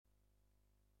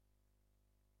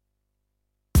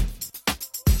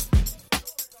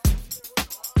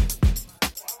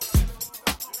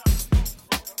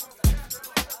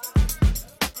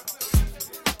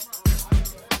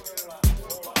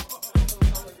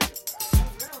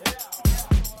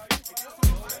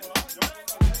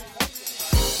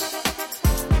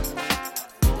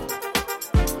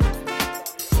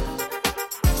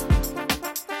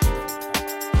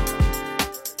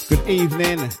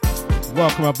evening.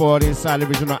 Welcome aboard inside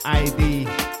Original ID.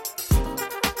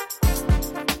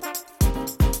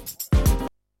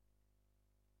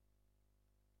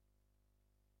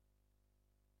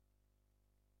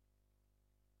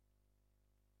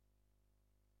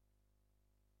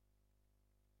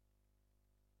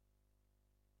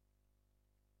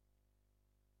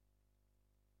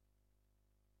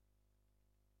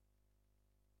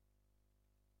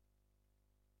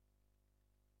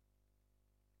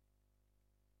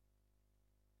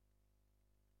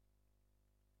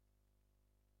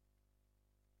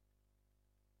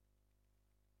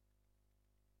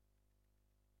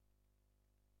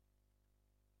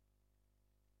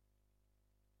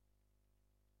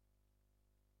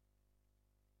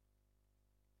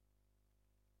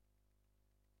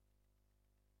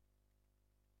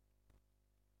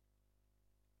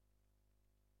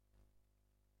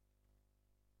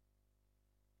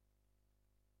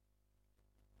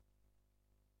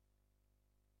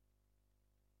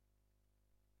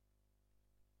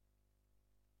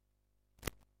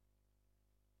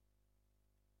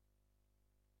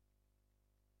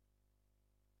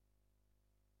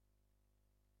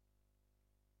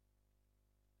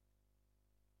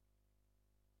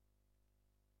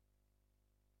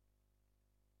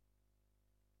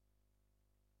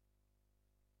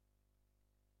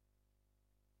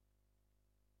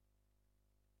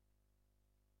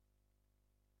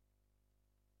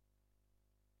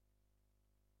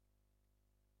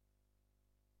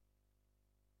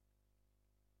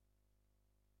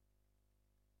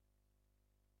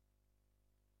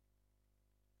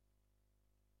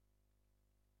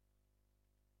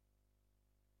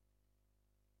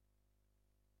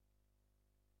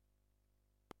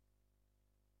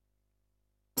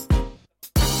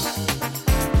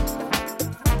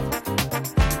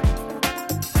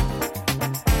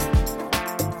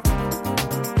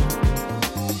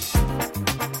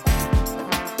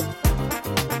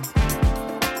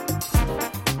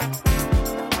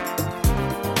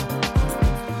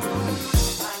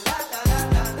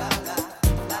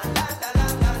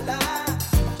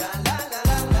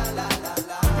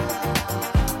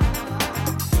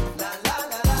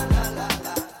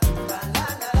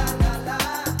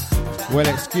 Well,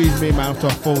 excuse me, man, after a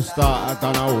full start, I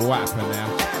don't know what happened now.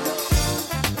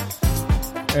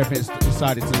 Everything's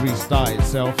decided to restart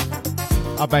itself.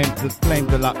 I blame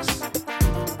Deluxe.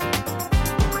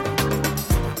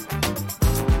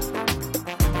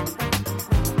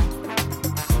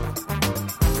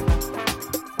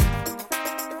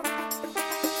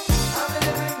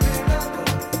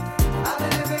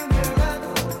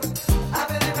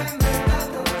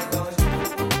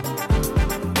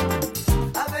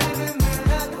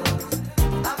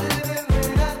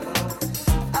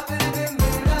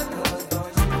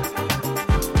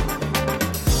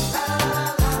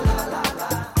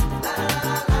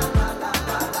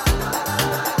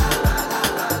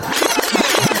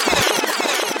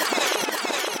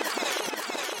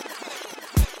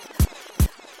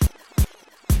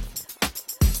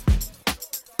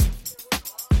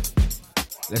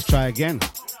 Let's try again.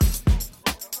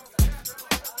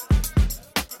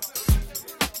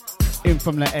 In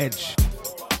from the edge.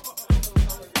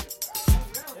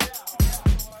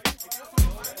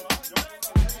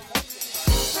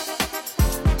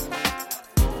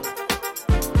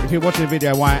 If you're watching the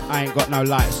video why I ain't got no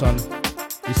lights on,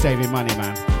 you're saving money,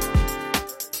 man.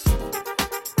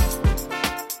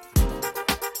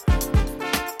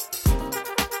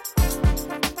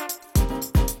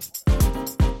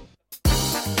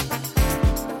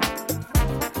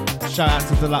 Shout out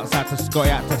to Deluxe, out to Scotty,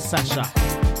 out to Sasha.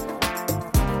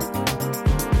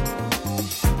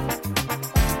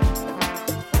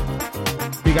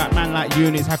 Big up man like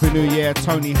Eunice, Happy New Year,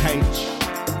 Tony H,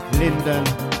 Lyndon,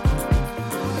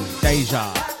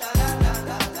 Deja.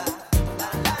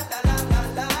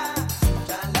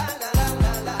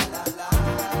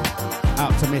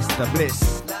 Out to Mr.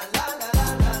 Bliss.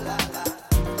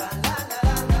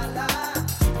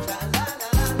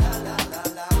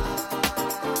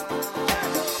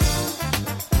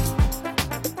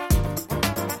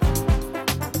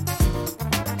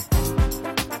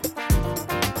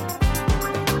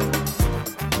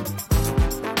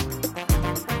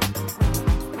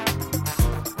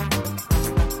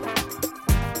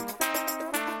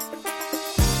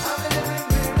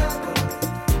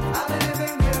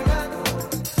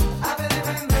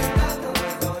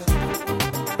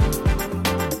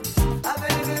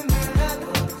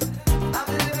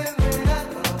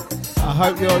 I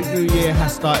hope your new year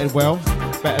has started well,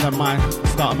 better than my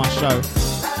start of my show.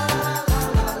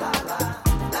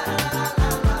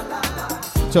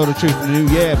 Tell the truth, the new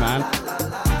year, man.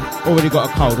 Already got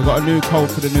a code. I've got a new code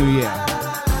for the new year.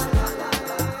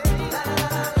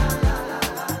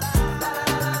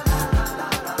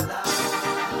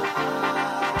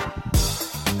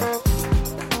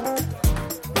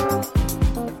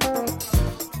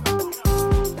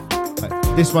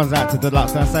 This one's out to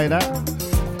Deluxe. Can I say that?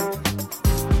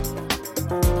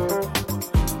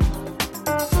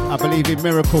 I believe in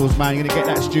miracles, man. You're going to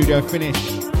get that studio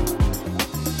finished.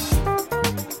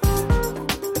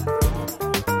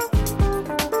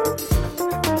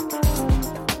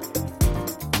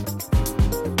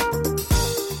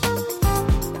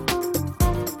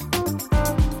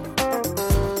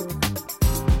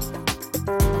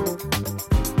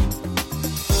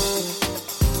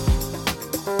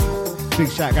 Big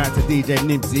shout out to DJ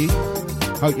Nibsy.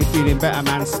 Hope you're feeling better,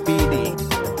 man. Speedy.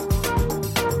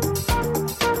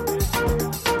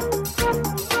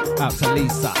 Out to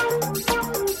Lisa.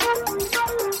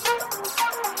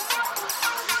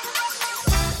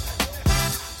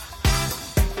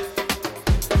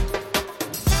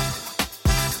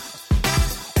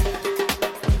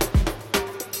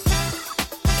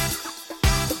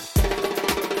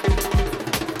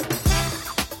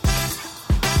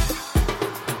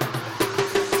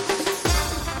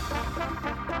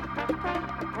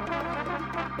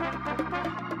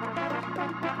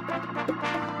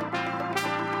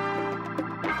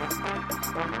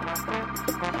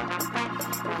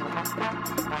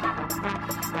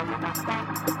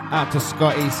 Out to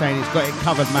Scotty saying he's got it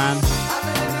covered, man.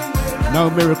 No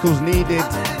miracles needed.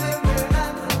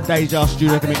 Deja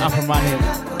Studio can be up and running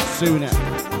sooner.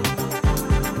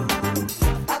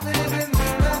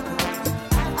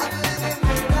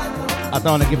 I don't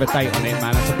want to give a date on it,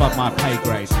 man. That's above my pay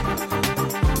grade.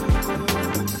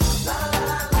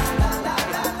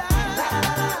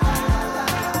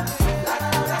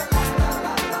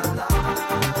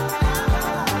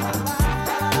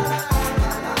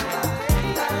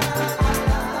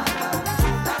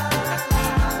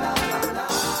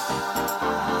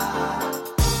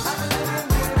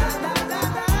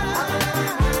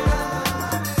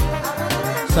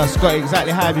 So Scott,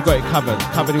 exactly how have you got it covered?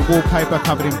 Covered in wallpaper,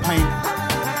 covered in paint?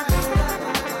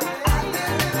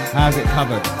 How's it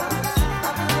covered?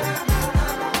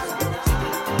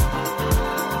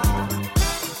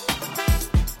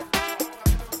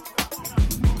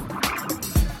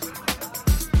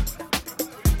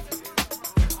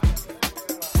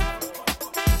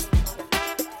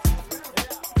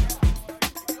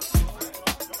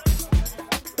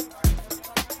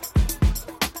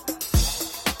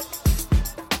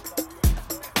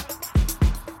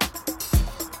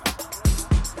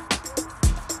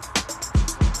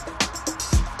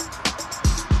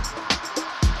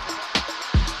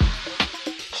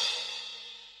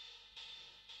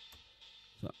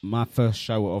 My first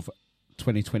show of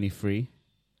 2023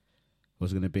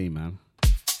 was going to be, man.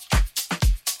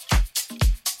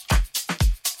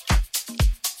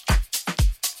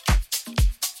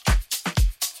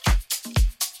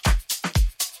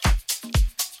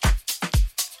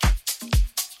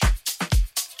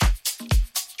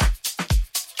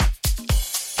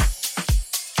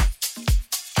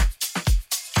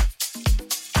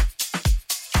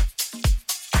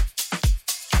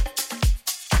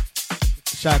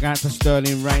 Shout out to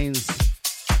Sterling Reigns.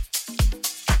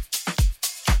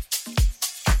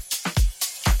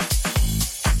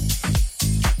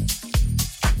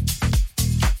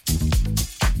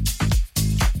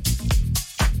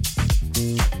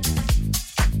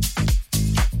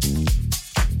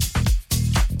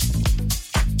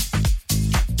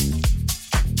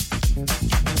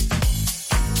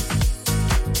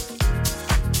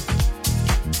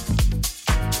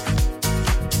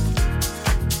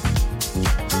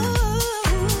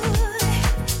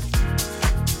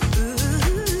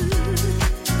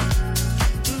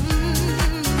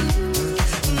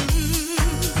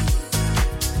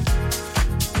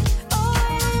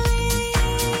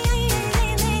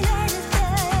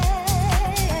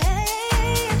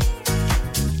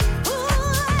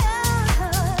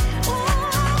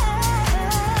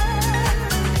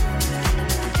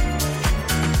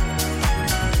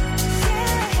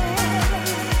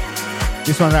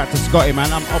 This one's out to Scotty,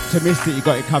 man. I'm optimistic you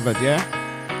got it covered, yeah?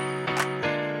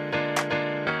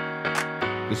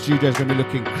 The studio's going to be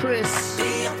looking crisp.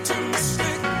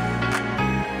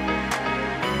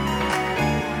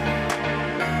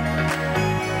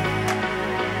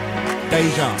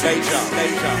 Deja.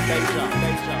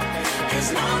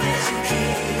 As long as you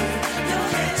keep your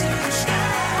head to the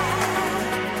sky,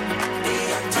 be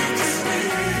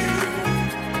optimistic.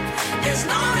 As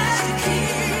long as you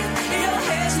keep your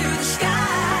head to the sky.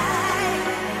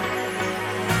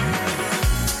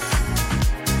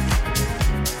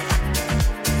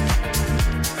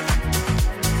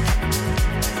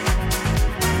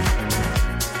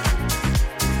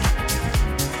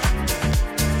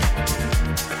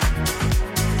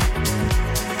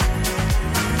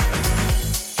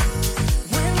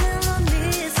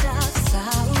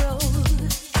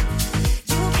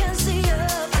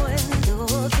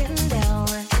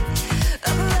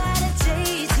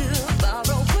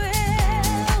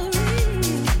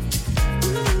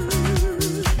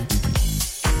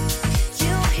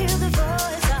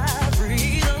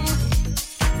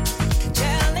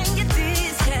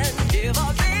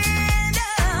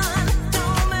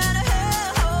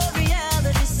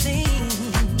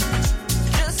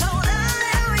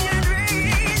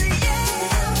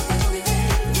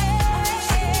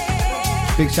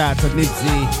 Big shout out to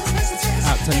Nidzi,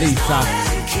 out to Lisa,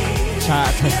 shout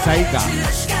out to Sega.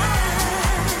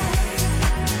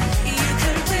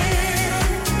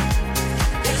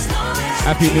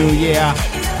 Happy New Year.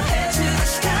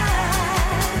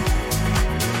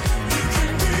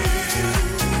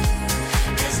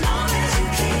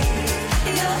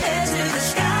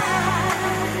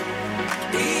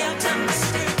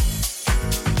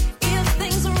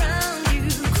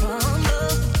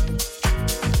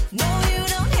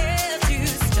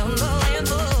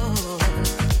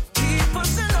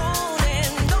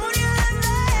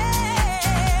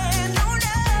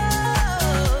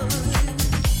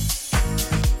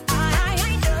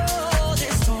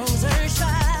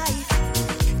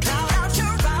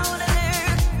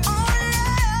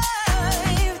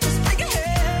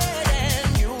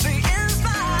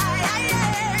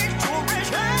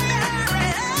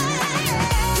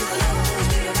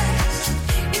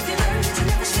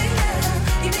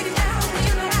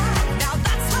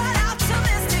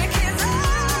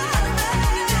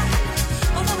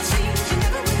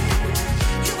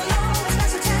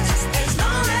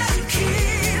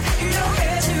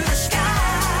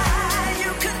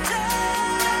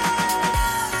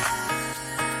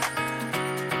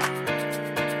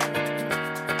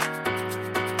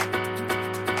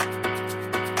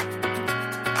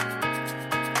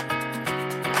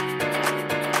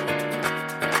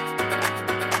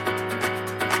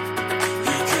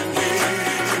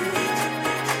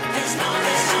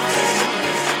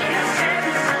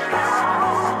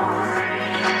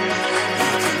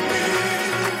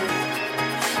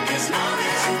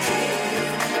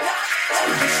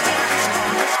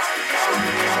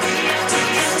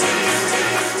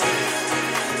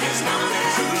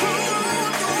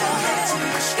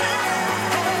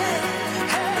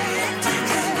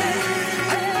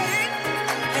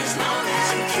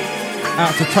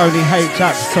 Out to Tony H,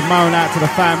 out to Simone, out to the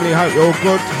family. Hope you're all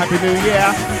good. Happy New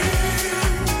Year.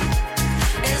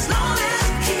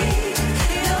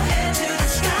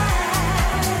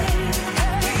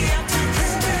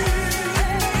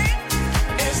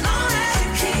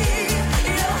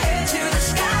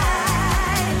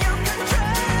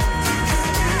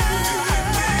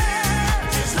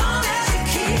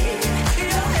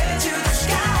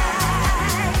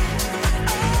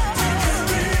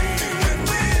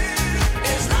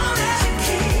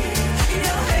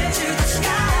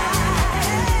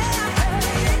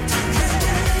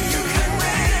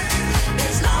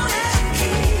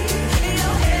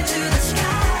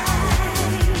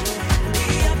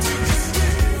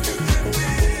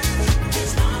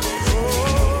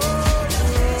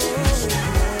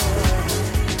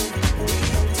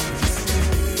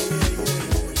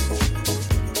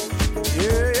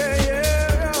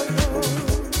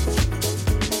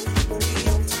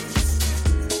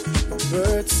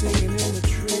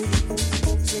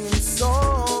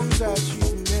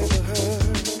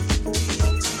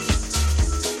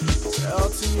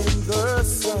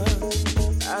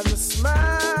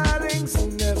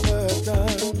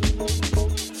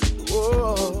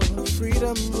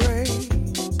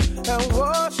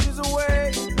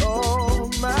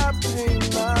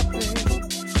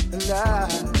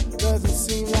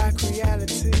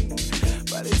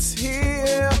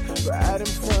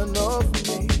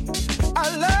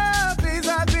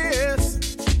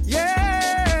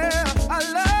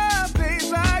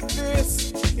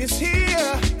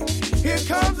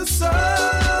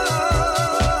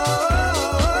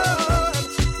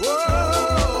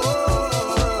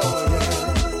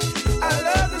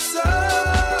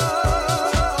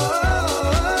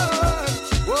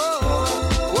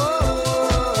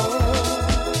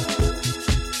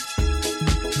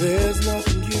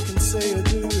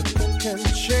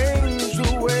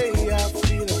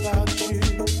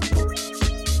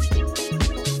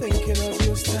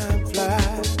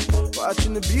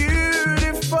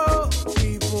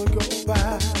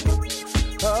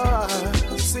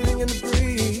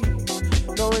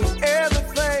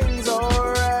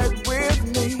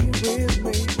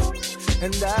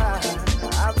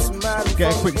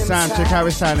 Get a quick sound check how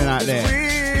it's sounding out there.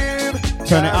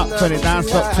 Turn it up, turn it down,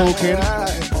 stop talking.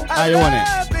 How you want it?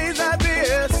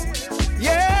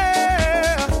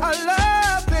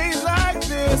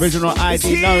 Original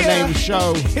ID No Name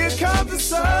Show.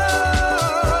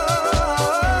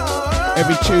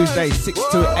 Every Tuesday 6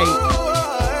 to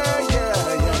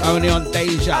 8. Only on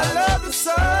Deja.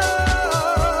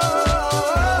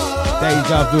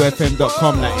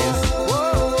 DejaVuFM.com, that is.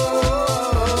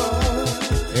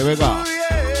 Here we go.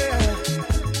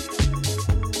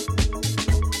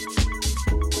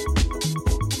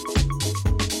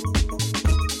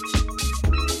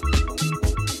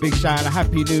 Big shout and a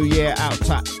happy new year out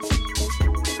to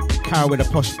Carol with a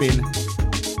posh bin,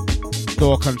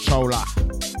 door controller.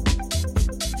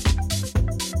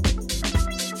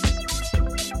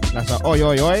 That's a oi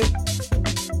oi oi.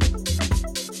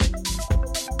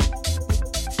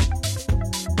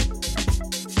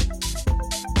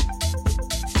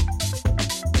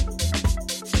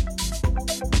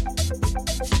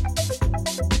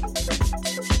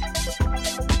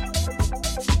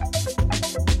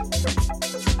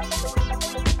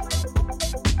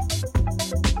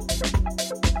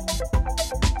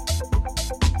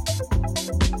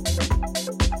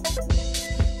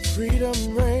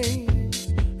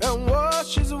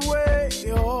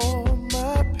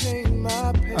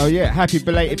 Oh yeah, happy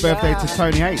belated birthday to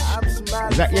Tony H.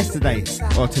 Is that yesterday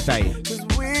or today?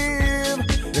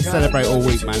 Let's celebrate all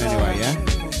week, man, anyway,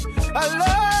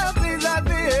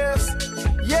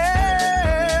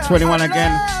 yeah? 21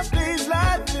 again.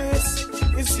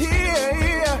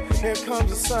 Here comes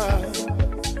the sun.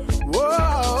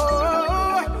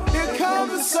 Whoa, here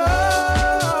comes the sun.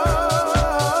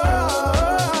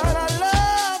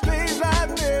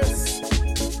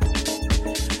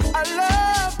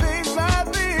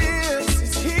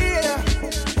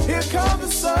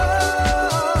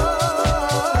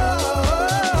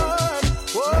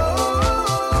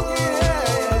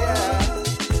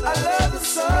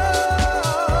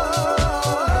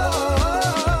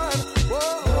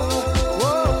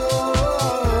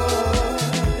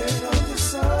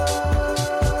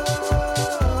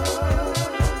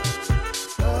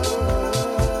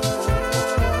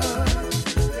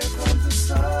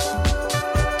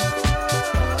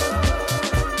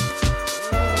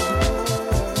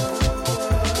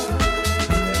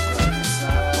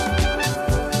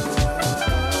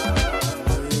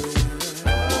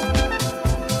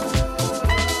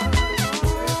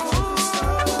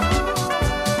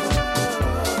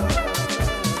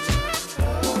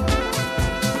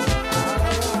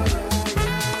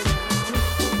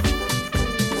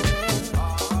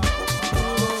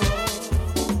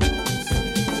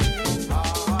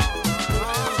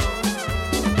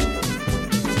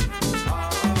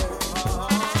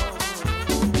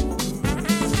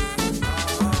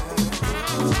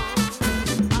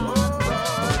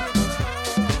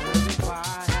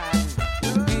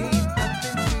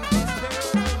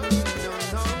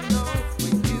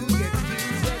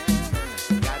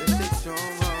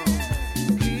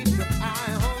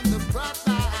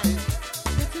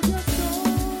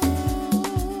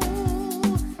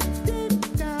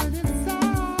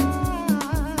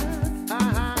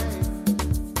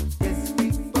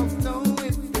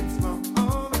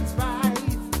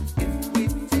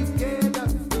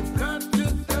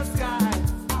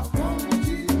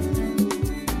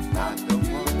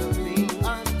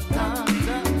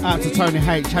 Out to Tony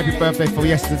H, happy birthday for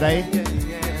yesterday,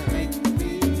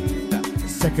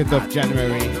 2nd of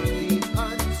January.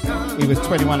 He was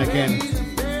 21 again.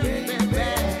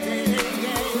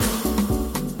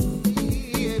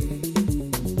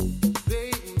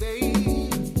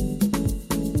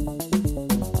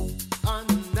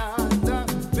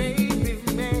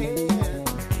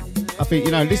 I think,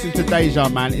 you know, listening to Deja,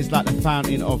 man, is like the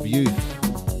fountain of youth.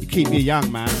 You keep you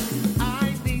young, man.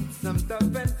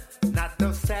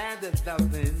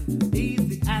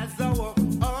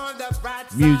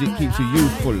 Music keeps you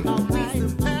youthful.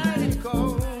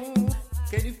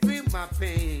 Can you feel my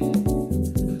pain?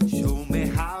 Show me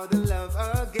how to love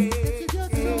again.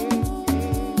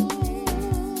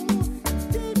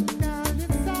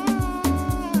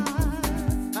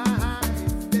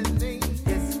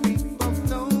 Yes, we both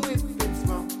know if it's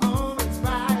wrong or it's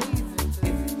right.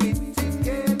 If we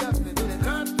together, then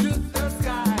up to the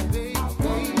sky, baby.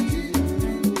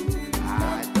 I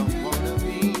don't wanna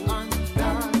be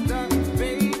under the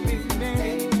baby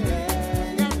man.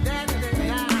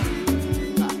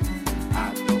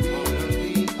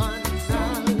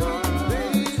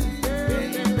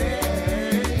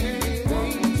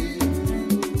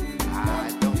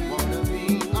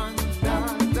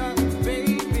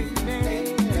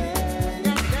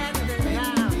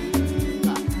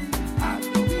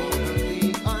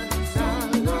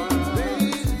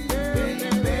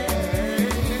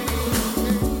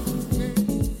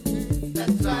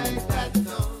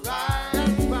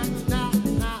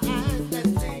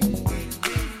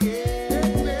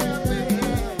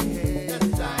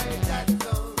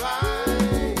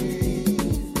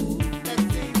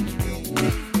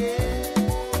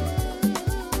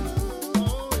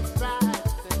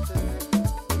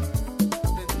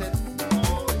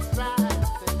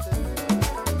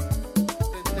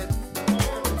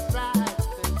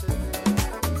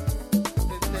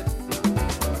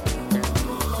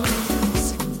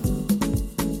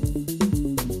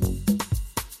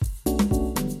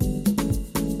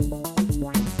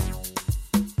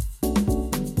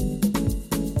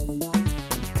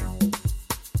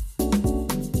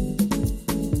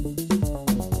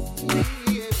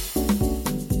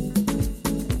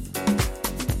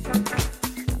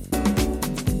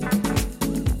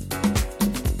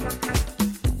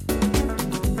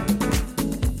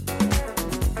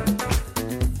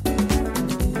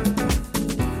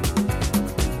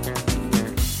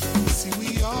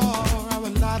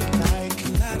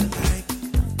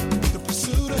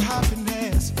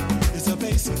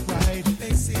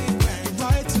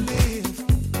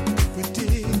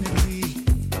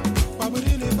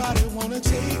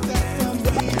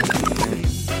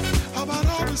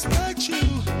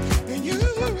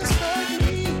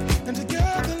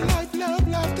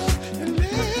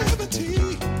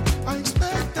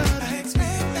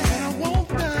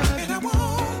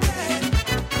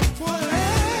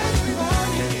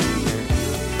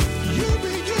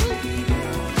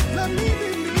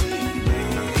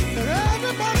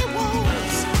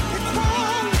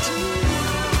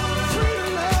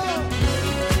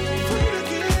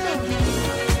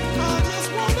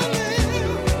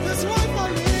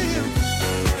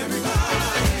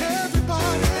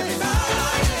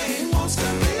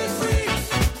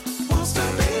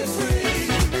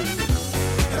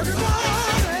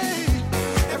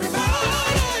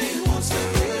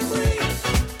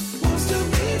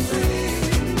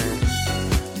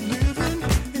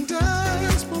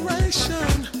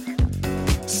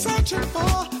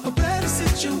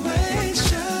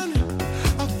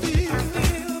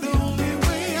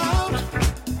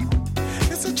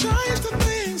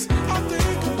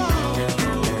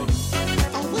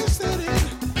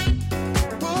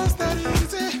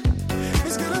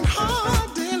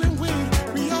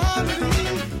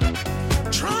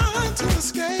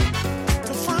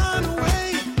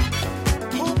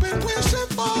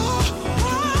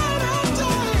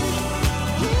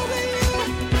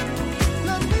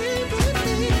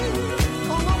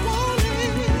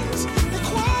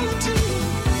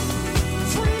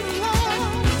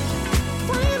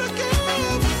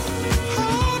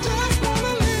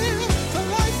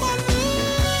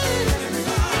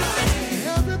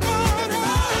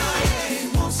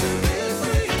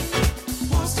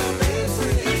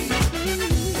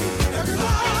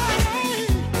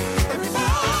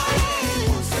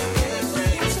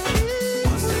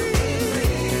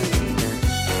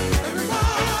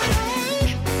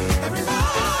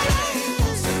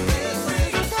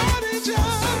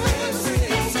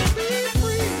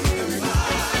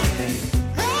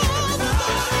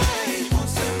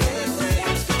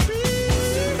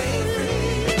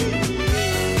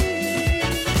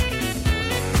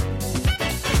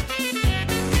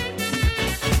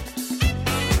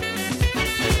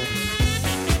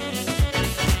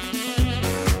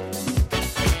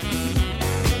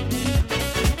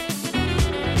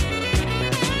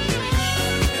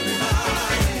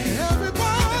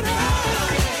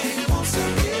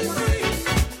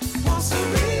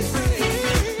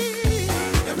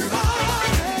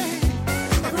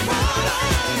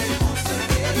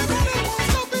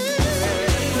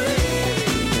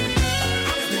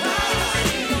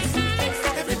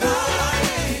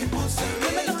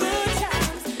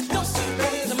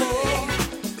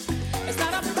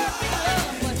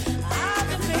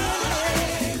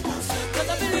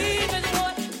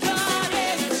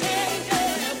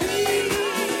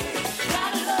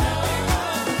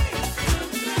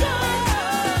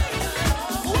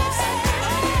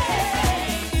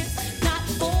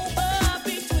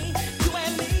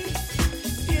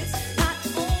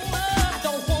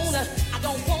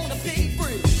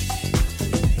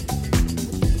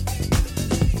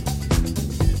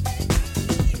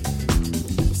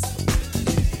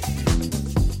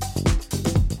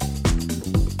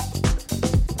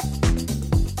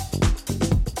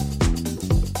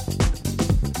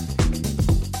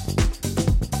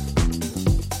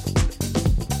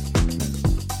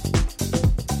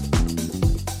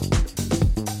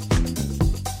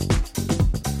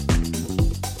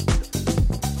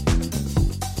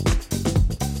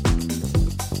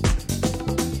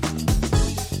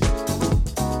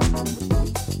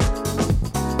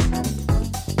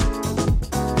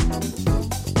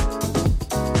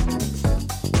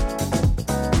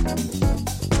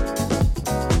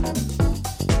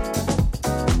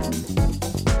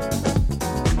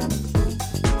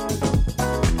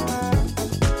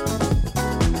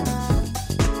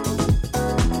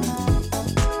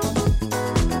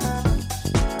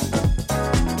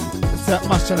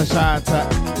 Must send a shout out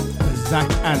to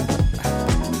Zach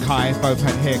and Kai, both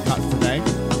had haircuts today.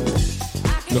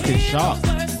 Looking sharp.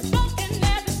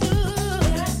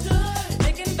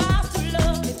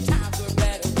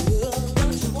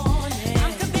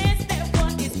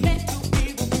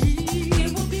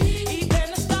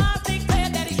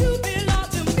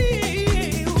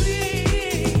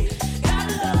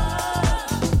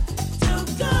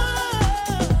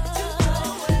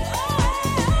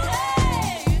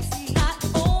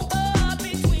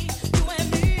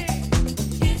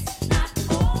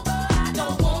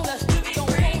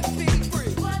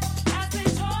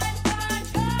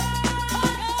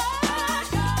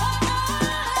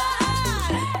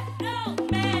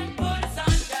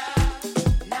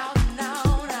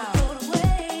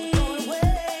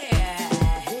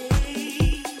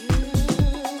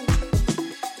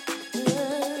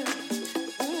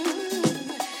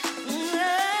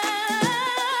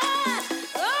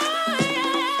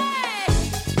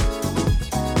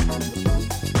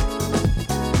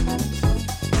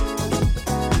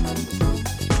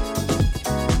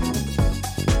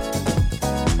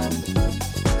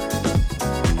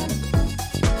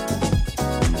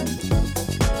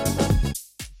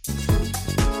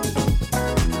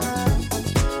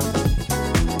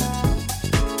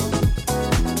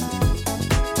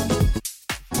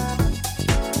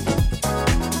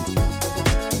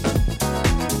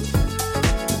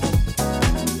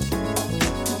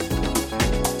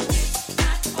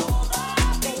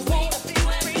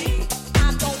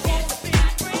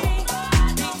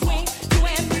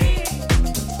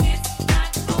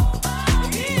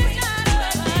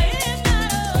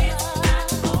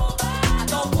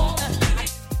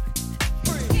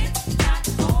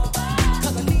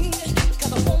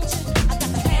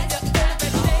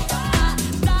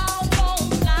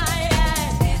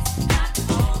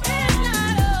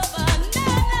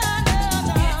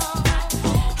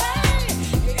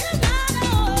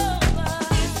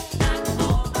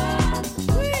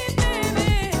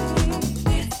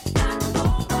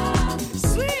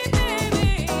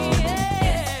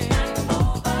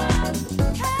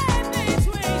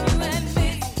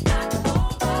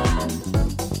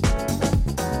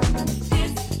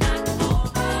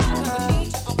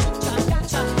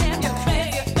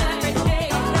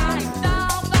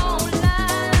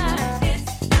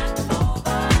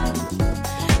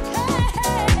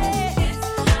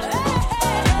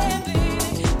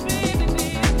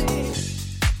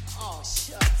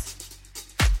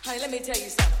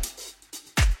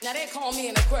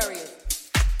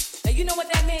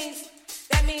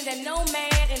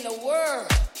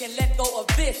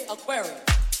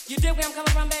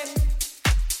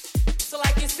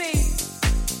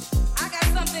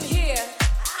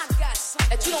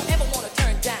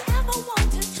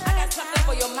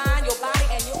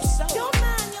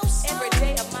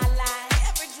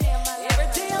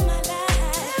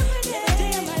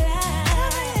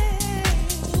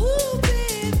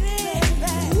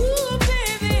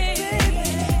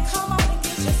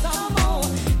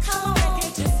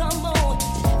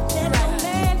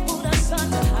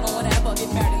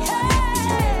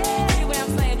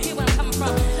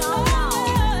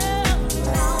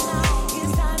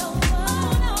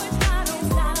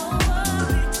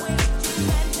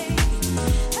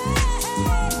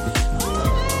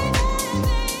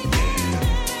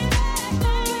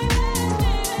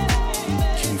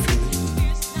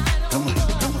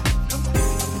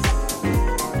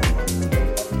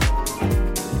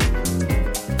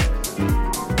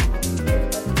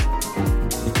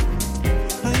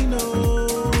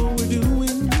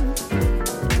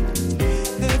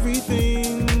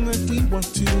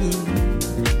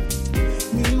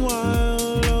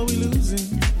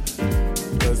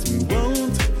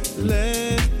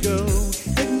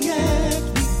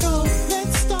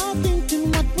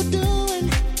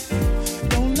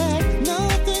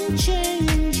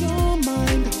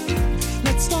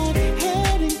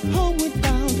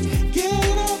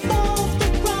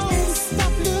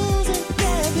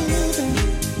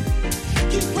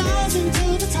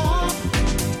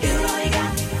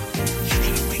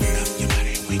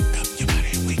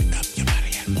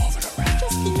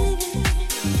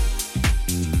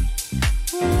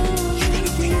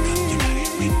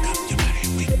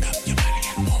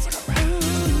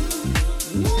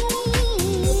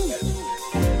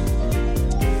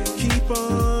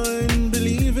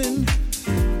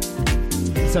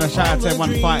 shout out to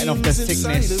everyone fighting off the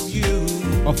sickness,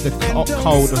 off the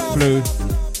cold, the flu.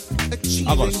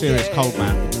 I got a serious cold,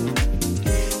 man.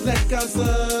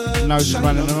 Nose is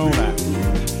running and all that.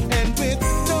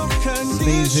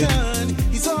 Sneezing.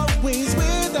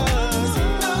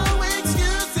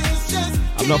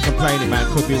 I'm not complaining, man.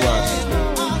 Could be worse.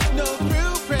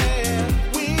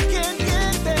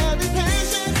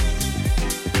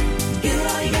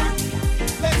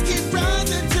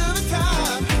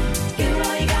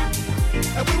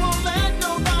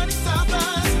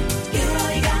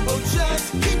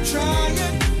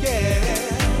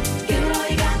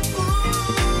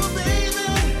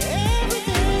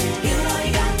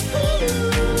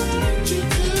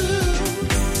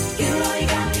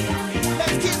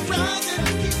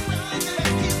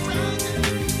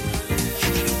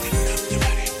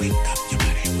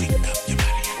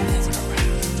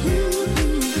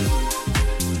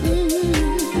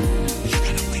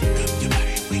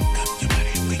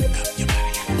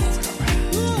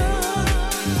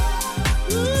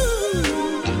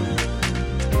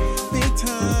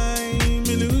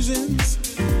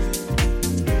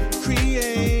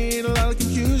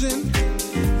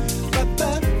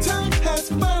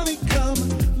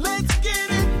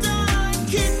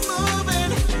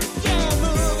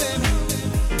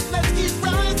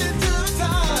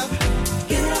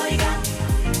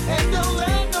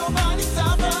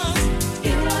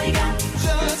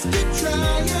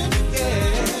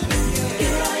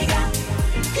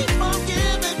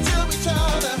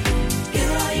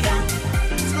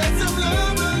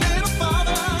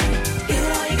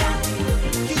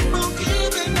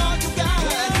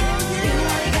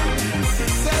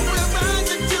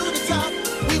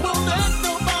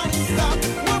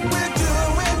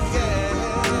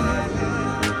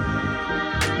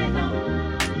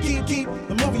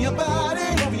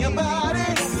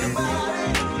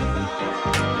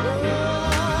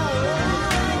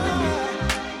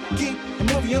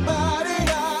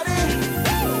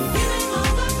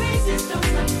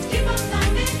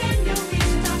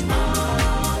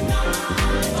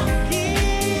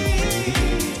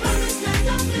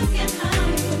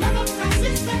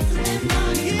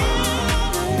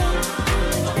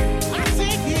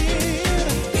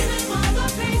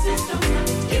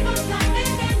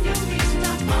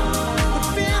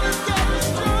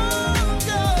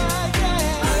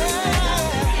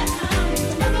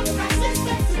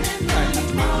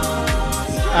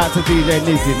 To DJ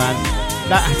Nizzy, man.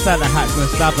 That Santa hat's gonna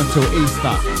stop until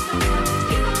Easter.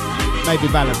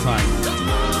 Maybe Valentine's.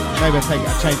 Maybe I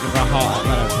change of her heart at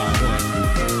Valentine's, isn't it?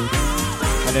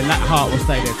 And then that heart will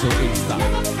stay there till Easter.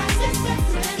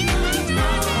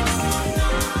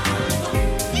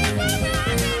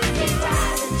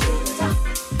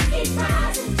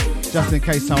 Just in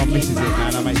case someone misses it,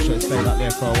 man, I make sure it stays up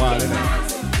there for a while,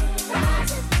 innit?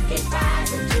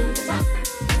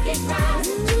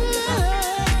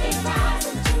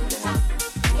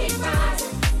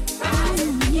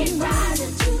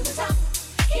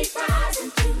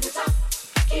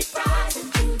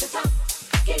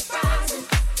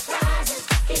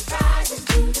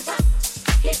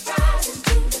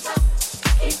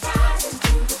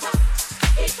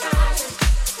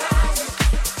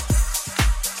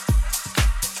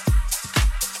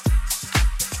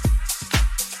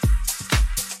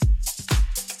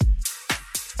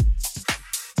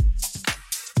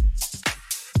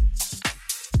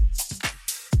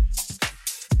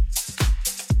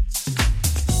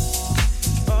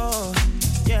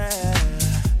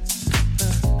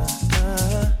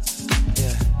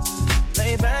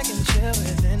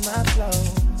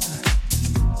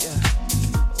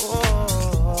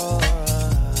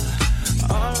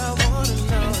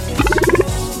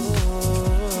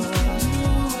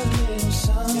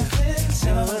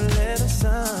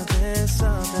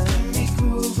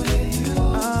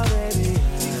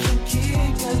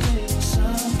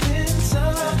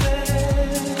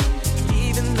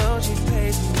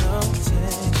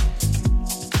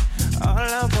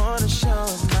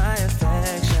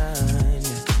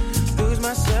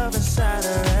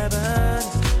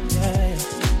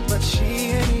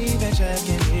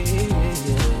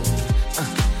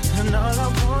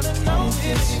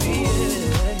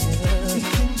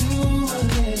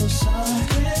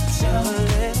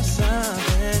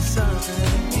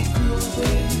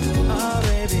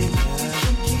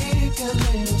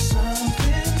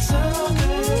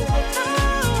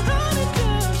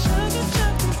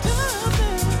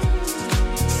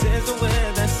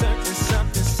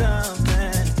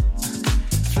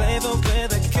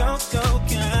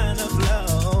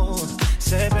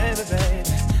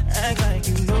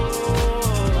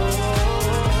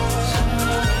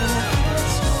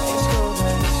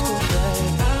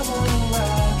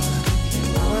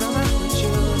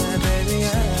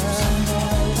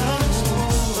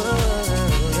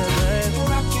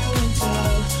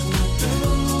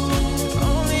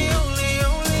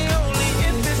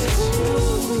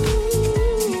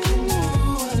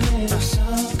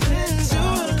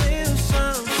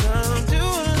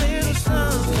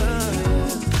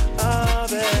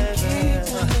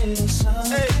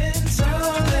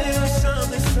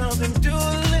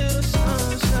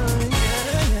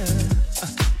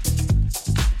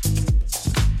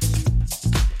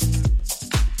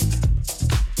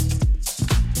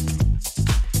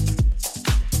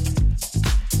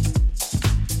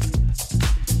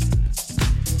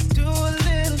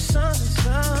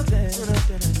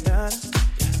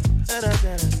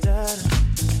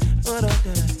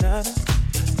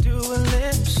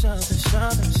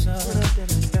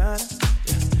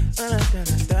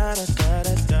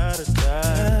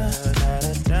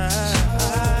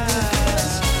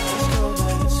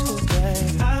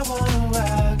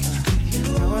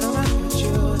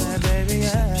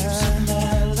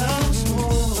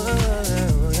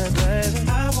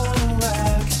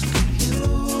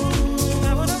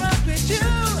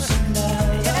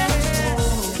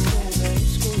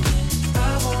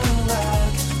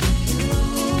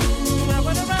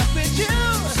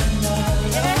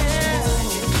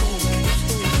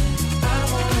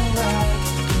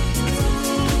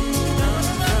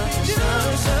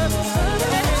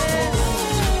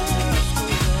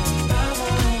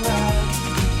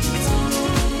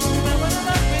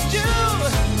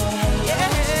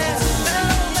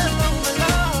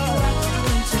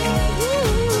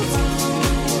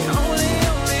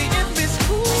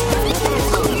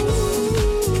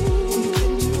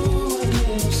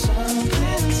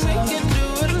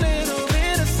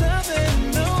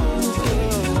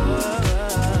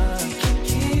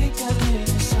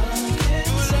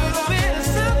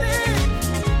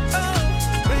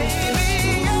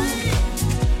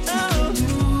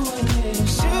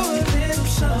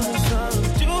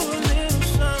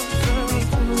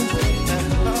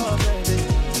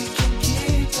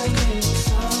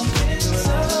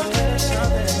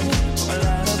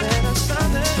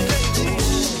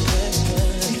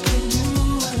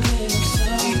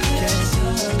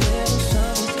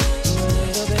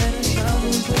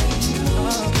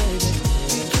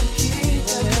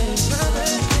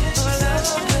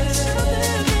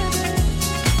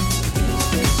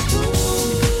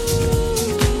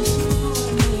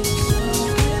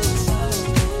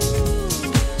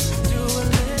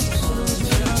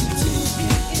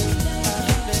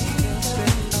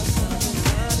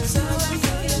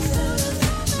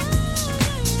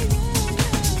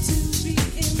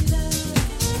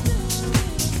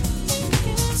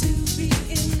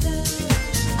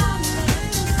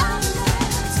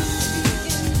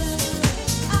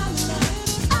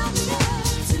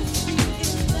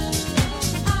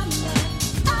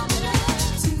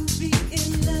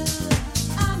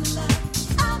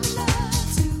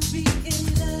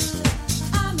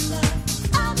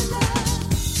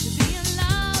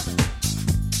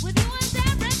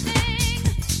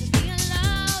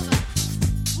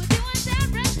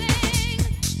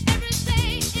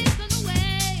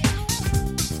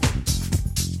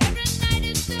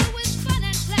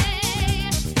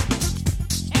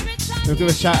 We'll do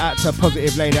a shout out to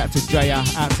Positive Lady, out to Jaya,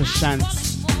 out to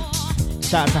Shantz,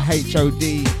 shout out to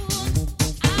HOD.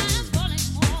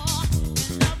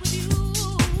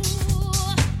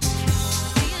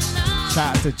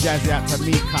 Shout out to Jazzy, out to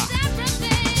Mika.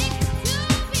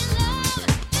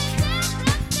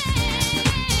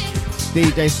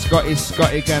 DJ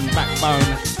Scotty again,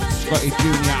 Backbone, Scotty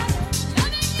Jr.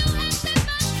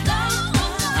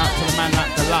 Out to the man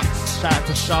like Deluxe, shout out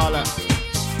to Charlotte.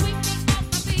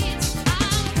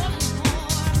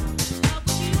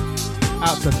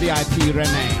 Out to VIP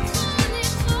Renee.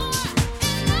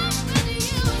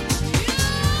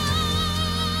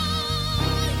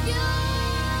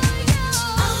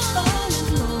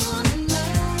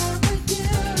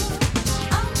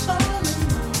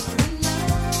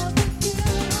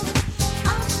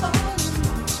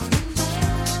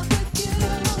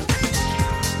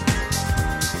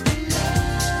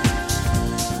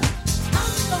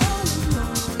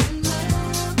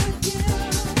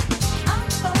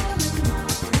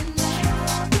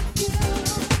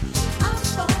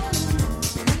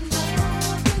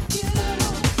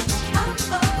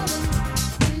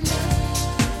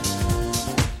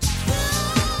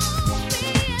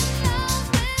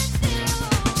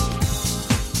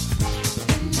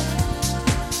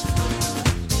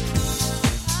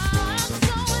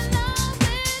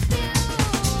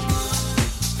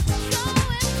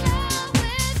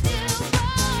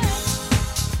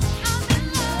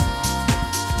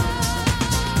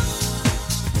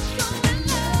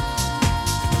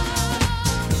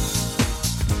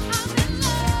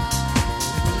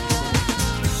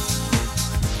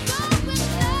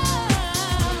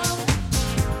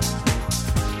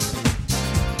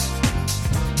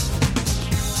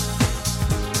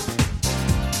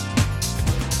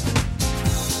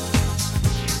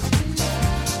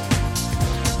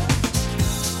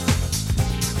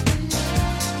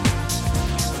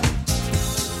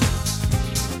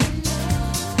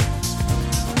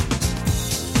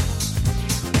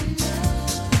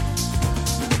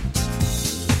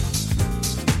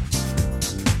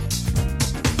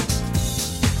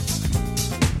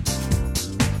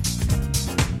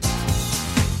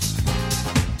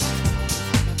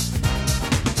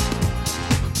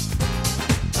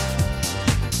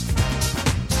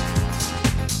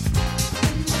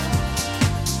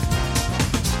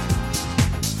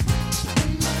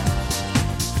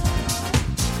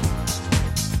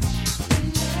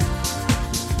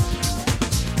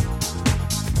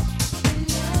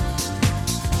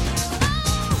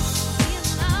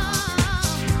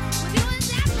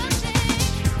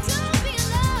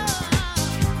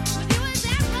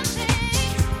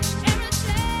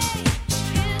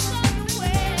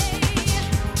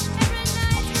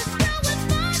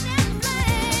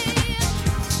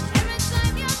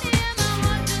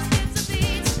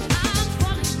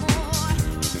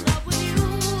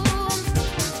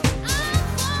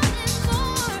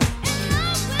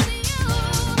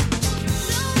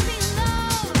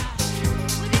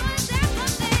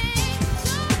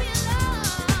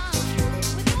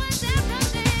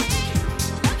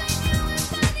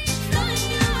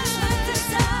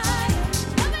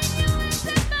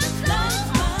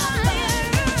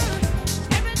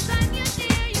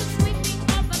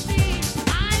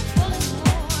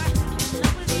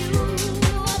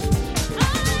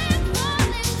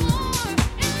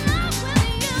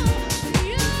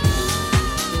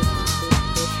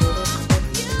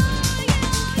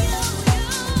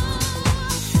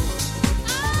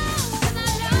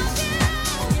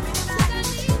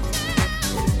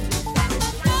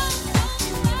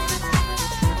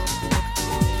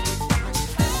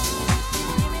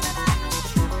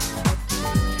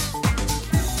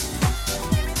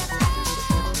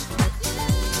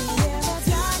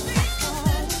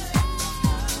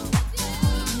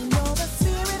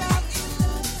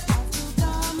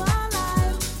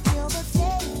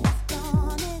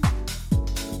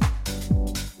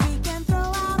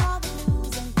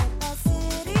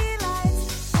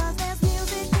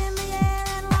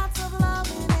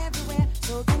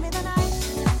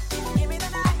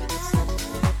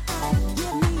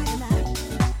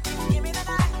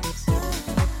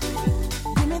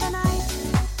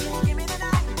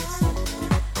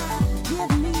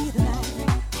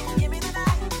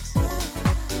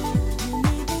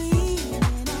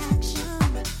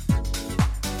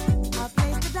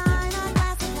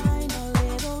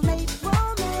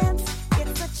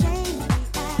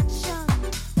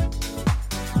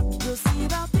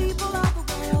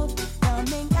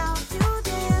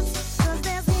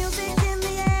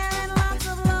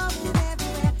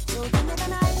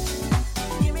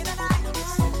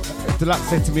 Deluxe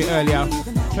said to me earlier,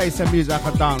 play some music I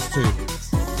can dance to.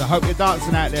 So I hope you're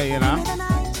dancing out there, you know.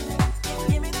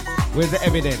 Where's the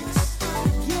evidence?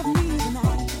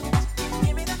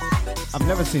 I've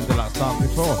never seen Deluxe dance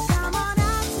before.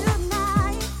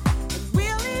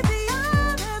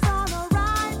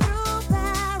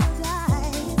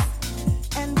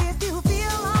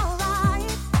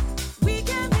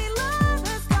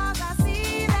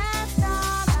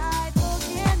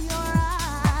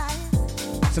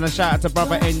 And a shout out to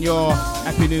brother in your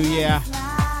Happy New Year.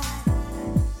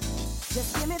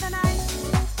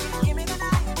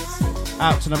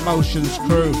 Out to the Motions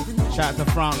crew. Shout out to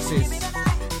Francis.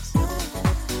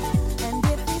 And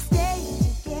if we stay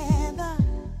together,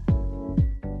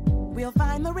 we'll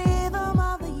find the rhythm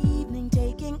of the evening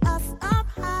taking us up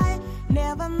high.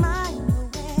 Never mind the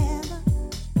weather.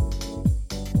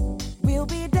 We'll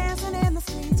be dancing in the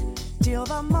street till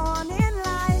the morning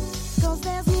light. 'Cause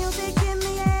there's music in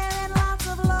the air and lots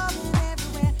of loving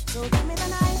everywhere. So give me the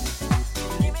night.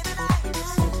 Give me the night.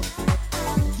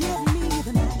 Give me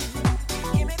the night.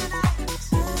 Give me the night.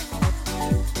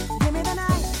 Give me the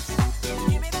night. Give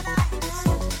me the night.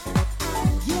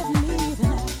 Give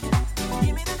me the night.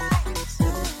 Give me the night.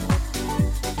 Give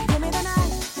me the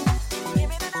night. Give me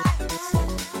the night. Give me the night.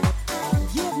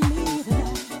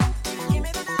 Give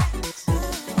me the night.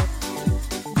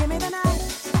 Give me the night.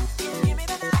 Give me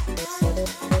the night.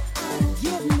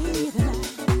 Give me the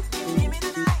night. Give me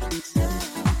the night.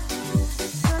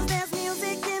 'Cause there's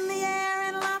music in the air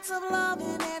and lots of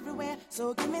loving everywhere.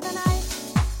 So give me the night.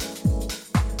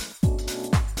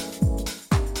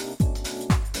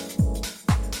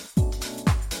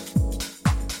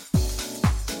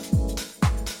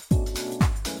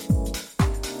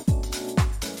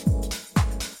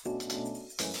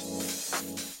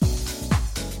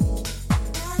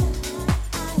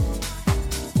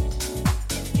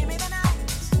 Give me the night.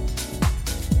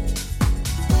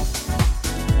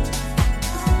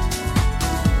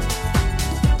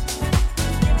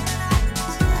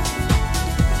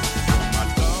 My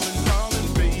darling, darling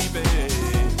baby.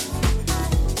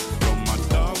 You're my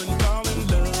darling, darling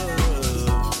love.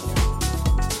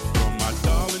 You're my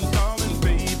darling, darling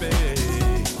baby.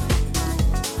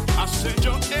 I said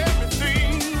you're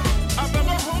everything I've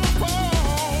ever hoped for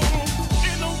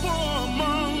in a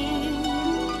woman.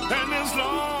 And as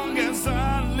long as I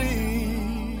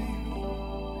live,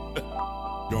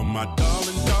 you're my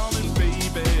darling, darling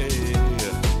baby.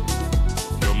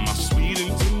 You're my sweet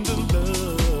and tender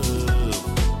love.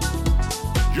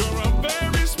 You're a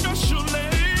very special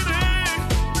lady.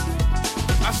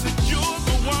 I said you're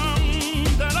the one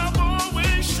that I've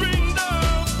always dreamed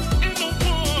of in a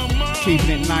woman.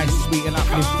 Keeping it nice, sweet and I'll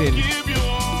uplifting give you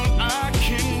all I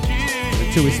can give.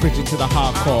 until we switch into the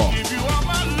hardcore. Give you all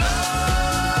my love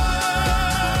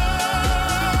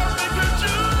because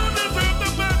you deserve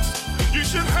the best. You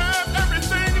should have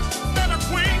everything that a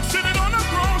queen sitting on a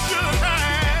throne should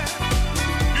have.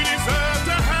 You deserve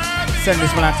to have the Send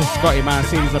this one out to Scotty, man.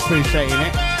 See he's appreciating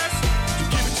it. best.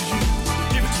 Give it to you,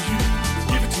 give it to you,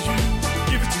 give it to you,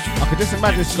 give it to you. I could just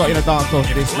imagine Scotty in a dance floor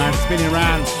to this, man. Spinning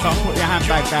around. Can't put your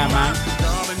handbag down, man.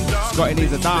 Darling, darling, Scotty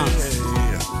needs a dance.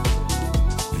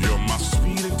 you're my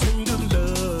sweet and tender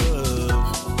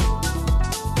love.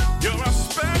 You're a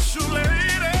special lady.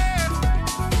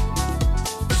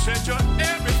 Said you're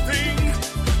everything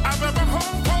I've ever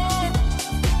hoped for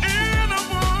in a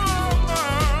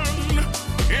woman.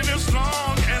 And as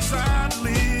long as I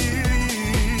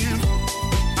live,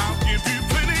 I'll give you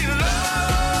plenty of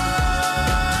love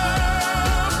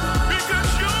because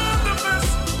you're the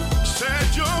best. Said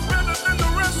you're better than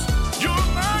the rest. You're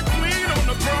my queen.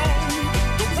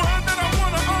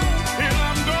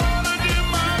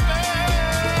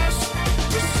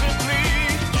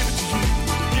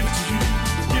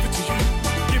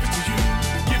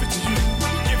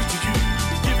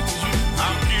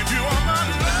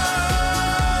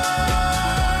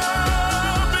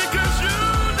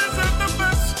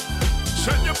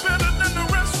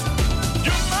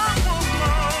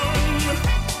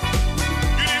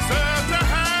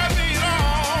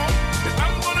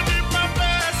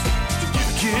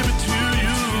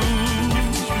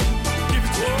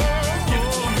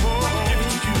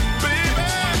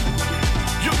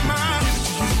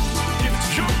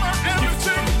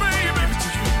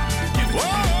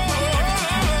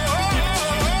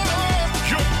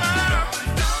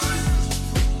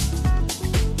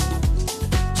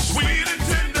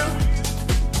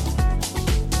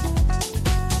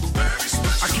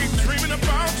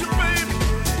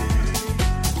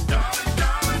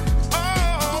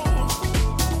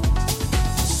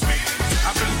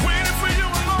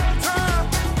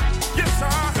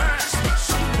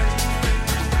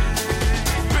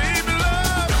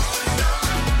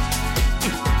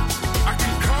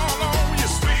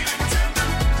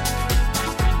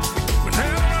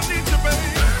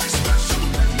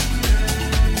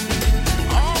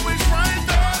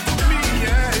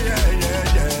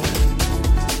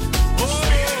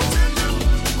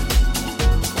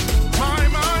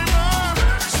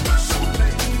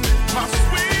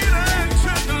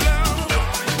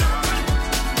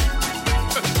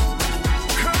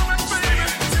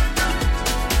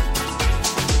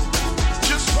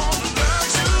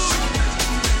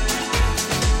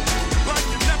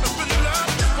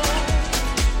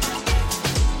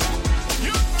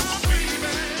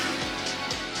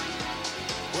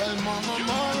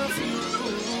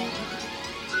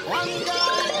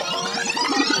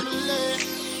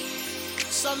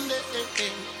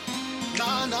 Sunday.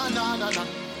 Na na na na na.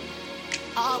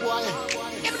 Ah boy,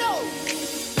 give me know.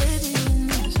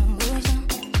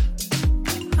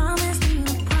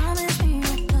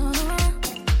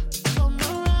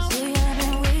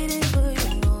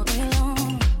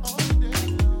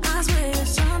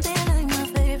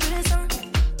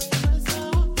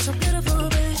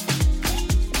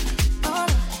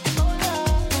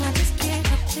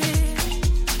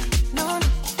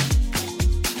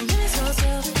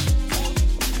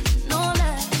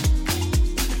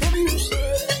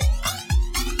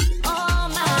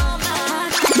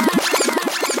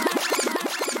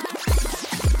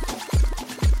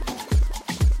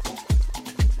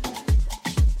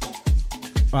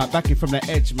 Right, back in from the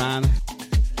edge, man.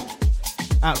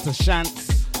 Out to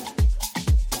Shants.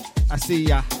 I see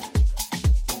ya.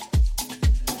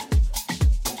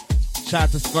 Shout out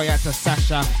to Scotty, out to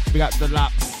Sasha. Big up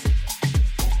Deluxe.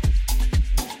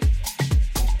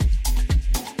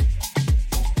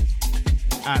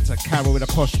 Out to Carol with a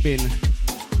posh bin.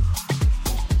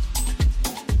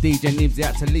 DJ Nibsy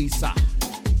out to Lisa.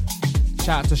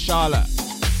 Shout out to Charlotte.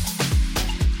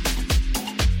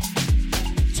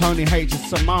 Tony H and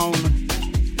Simone.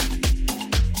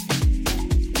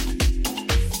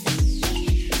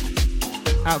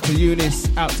 Out to Eunice,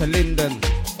 out to Lyndon.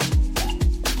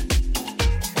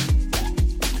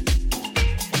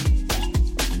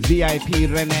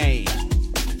 VIP Renee.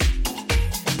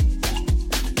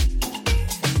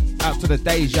 Out to the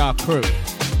Deja crew.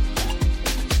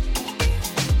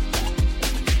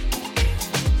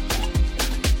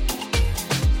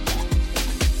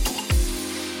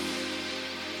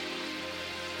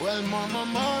 Well, mama,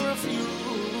 more of you.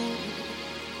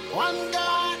 One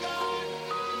God,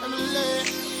 and lay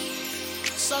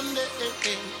Sunday.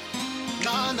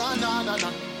 Na na na na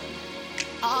na.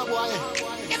 Ah boy,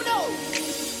 give me know.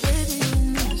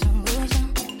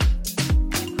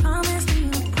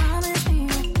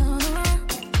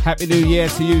 Happy New Year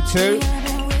to you too.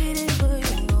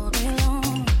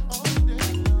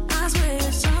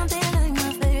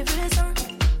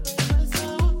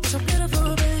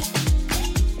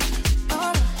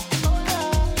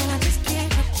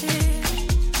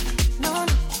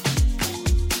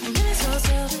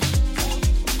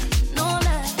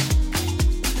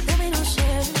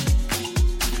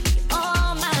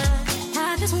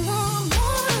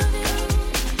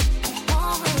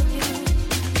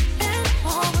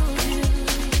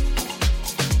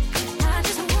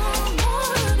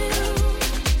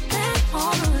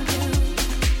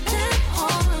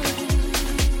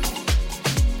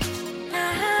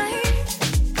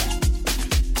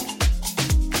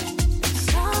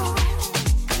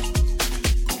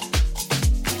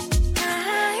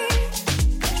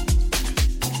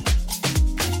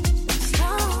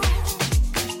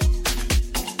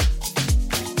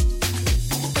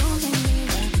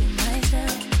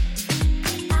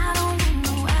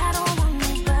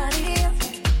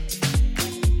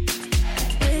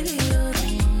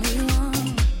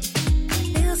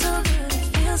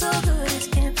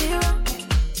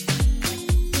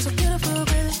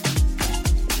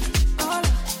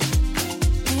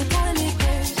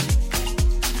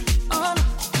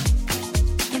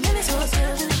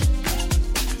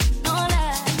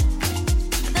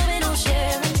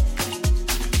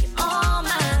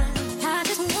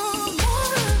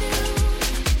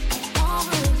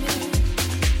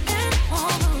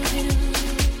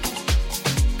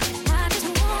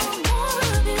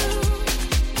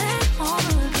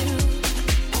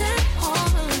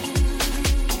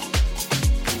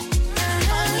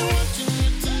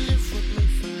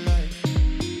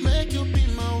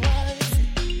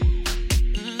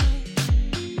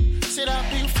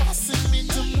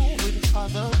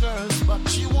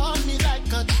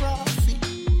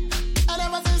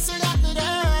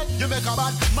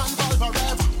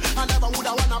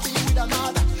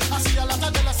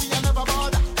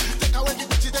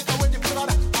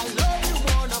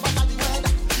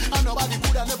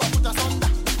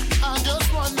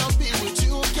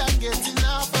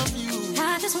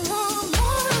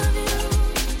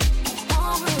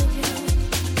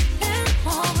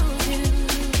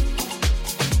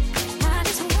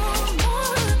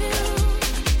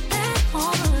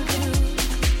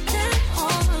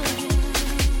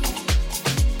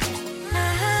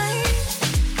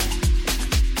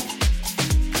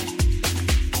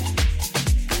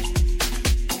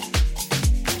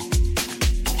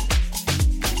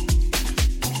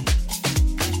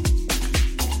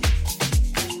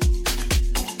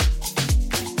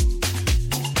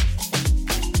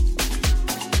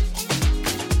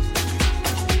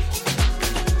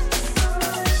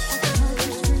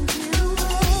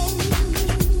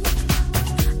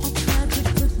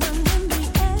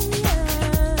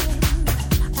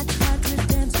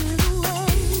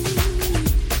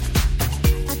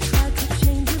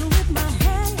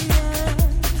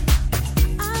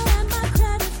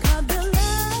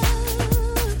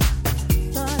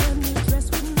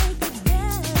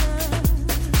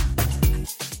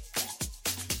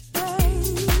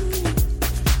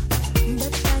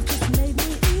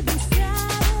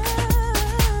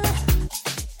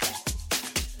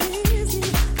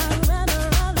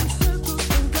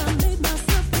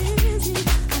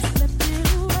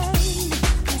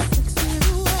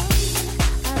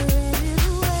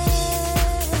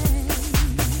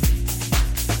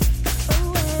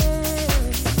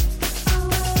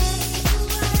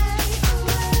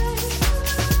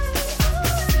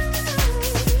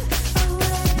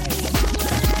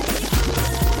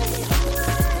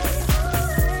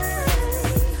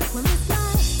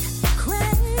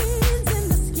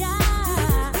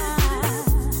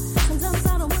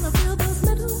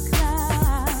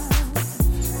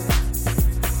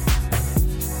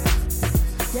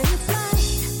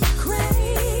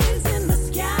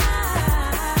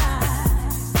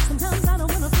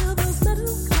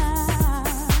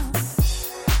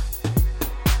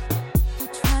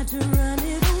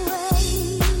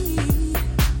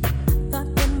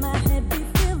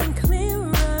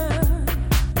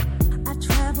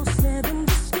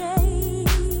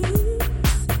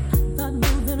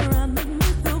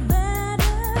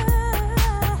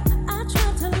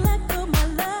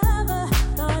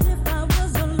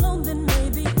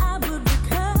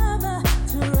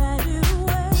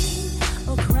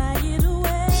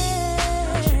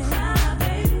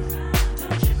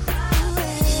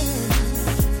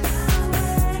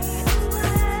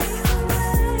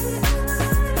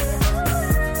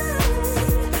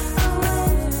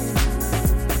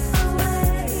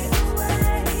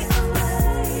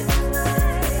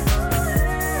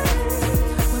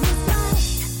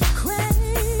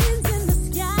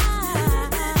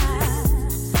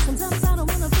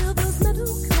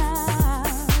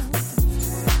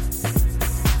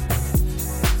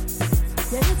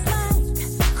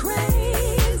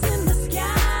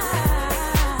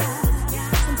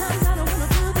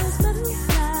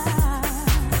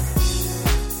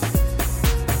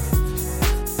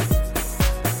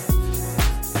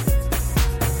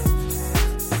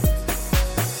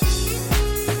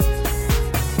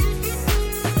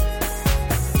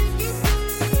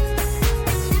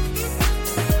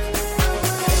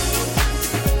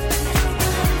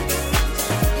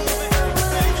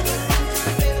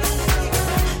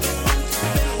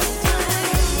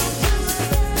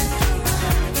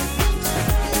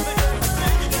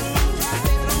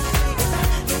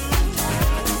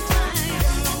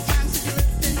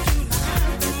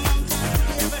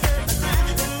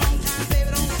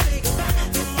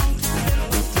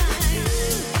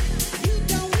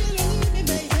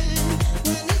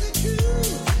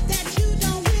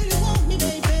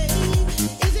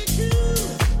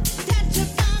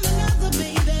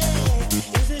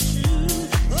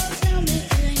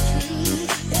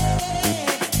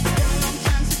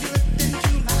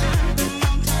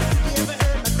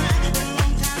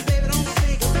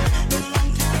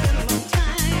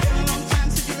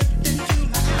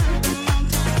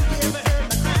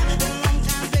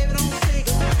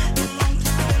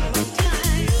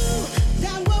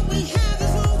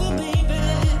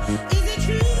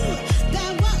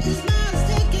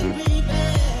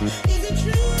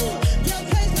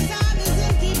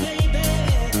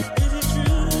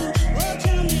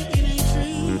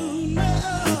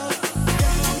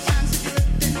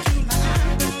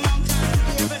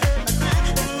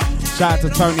 Shout out to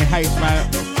Tony Hayes,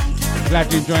 man.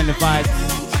 Glad you're enjoying the vibes.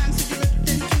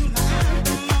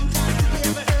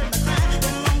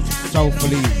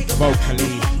 Soulfully,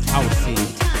 vocally,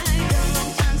 housey.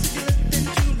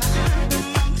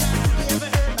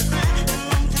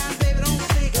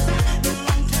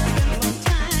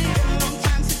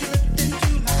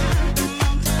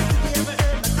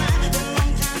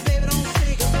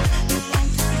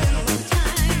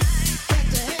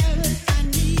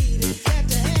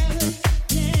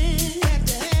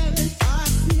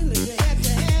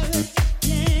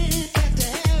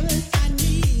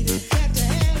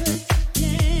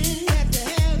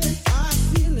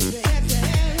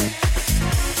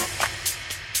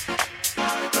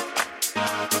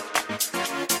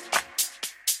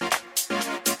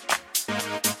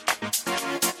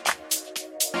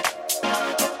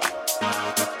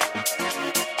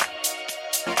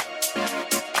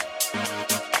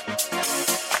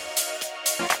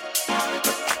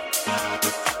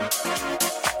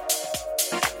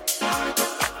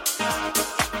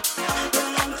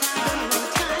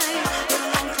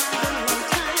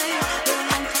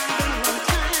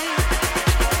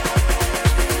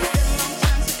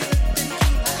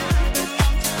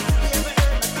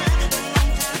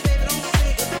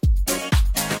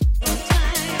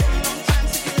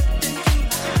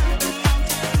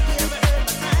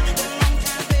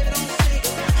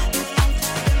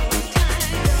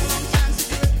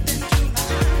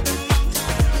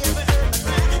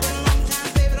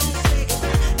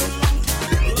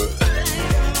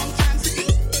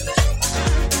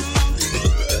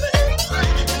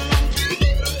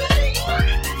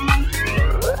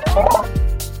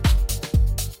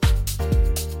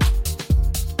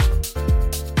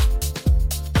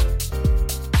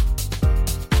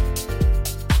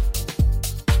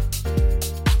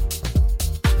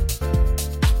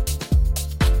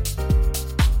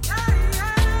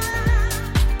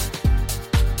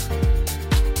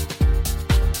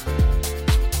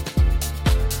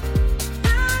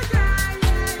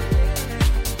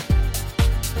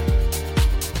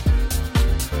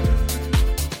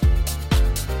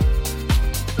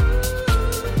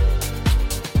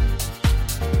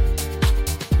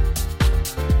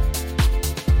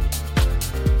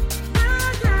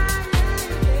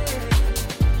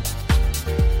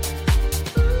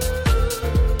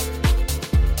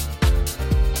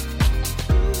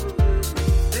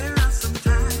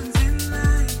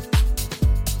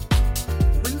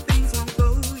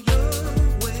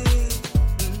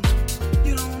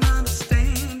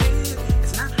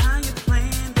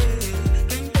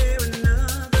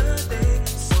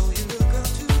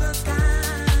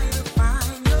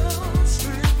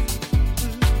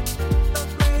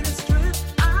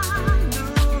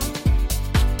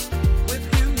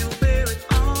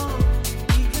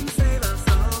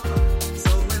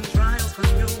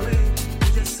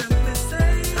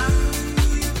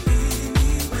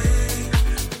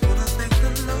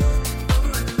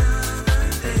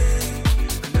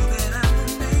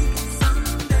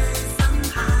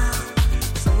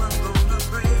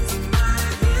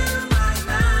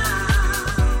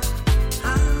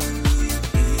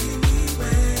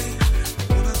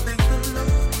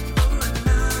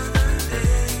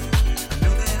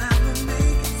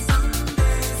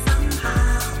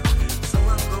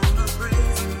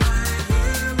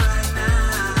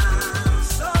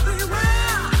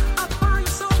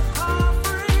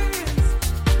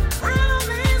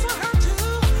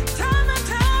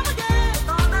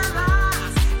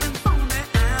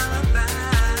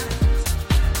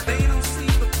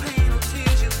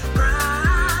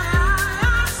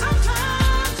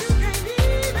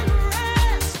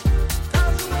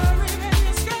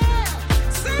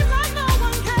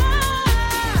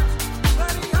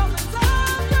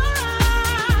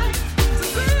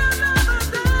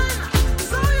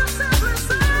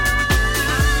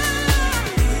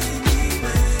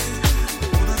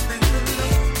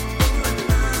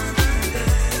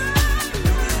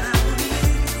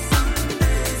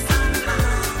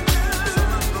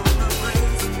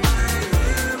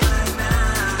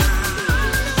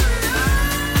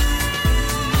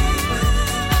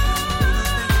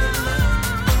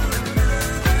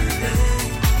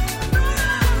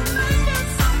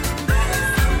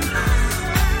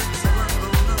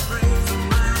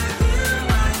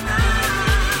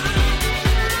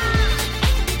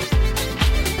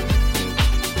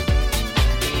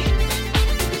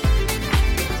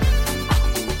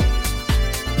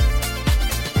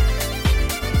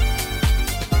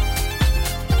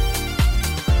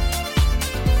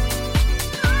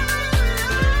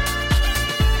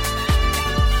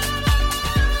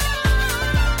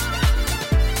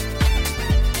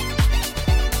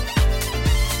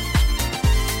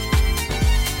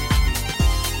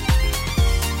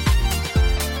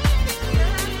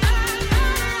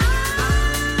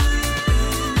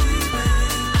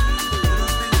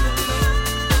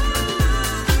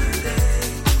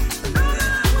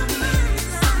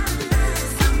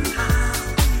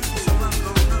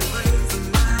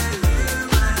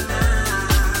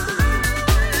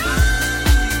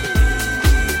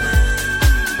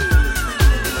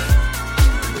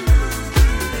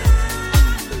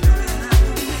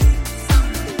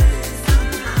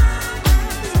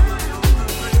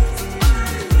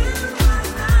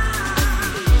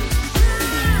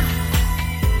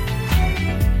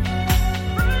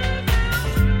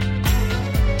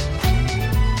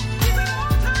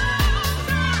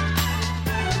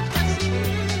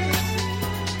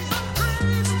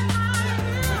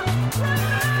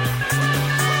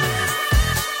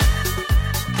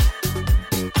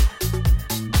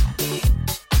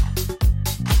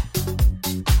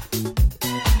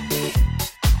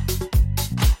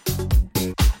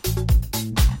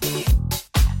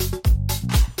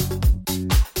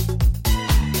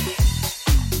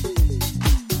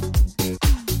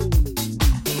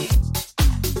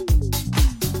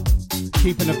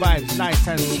 Keeping the vibes nice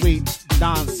and sweet,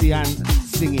 dancey and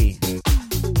singy.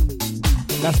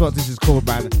 That's what this is called,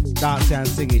 man. Dancey and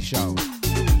singy show.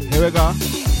 Here we go.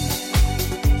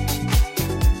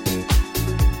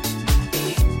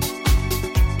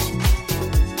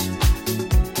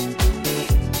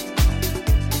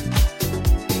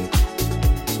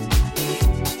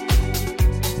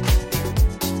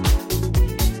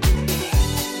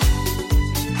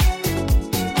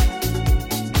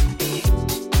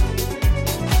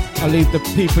 I'll leave the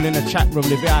people in the chat room,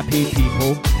 the VIP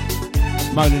people,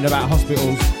 moaning about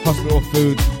hospitals, hospital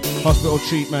food, hospital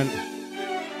treatment,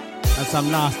 and some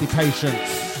nasty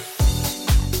patients.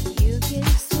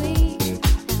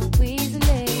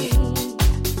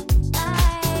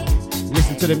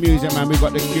 Listen to the music, man, we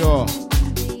got the cure.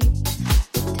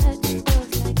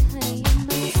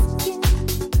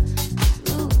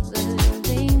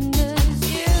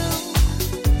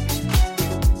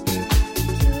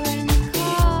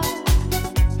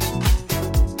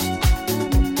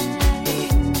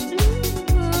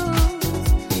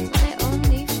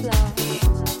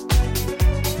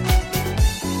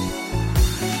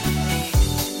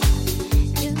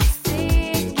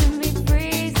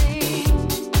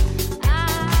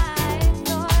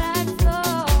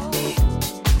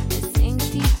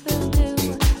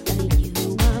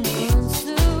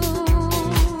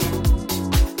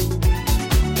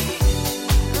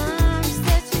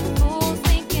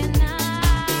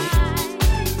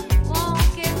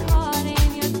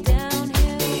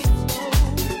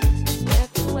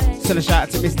 Send a shout out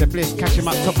to Mr. Bliss, catch him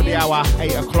up top of the hour,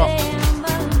 8 o'clock,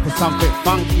 for something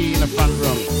funky in the front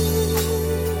room.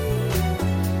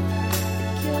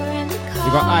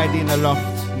 You got ID in the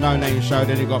loft, no name show,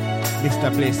 then you got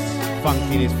Mr. Bliss,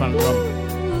 funky in his front room.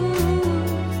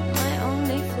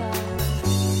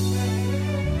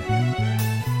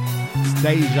 It's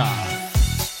Deja.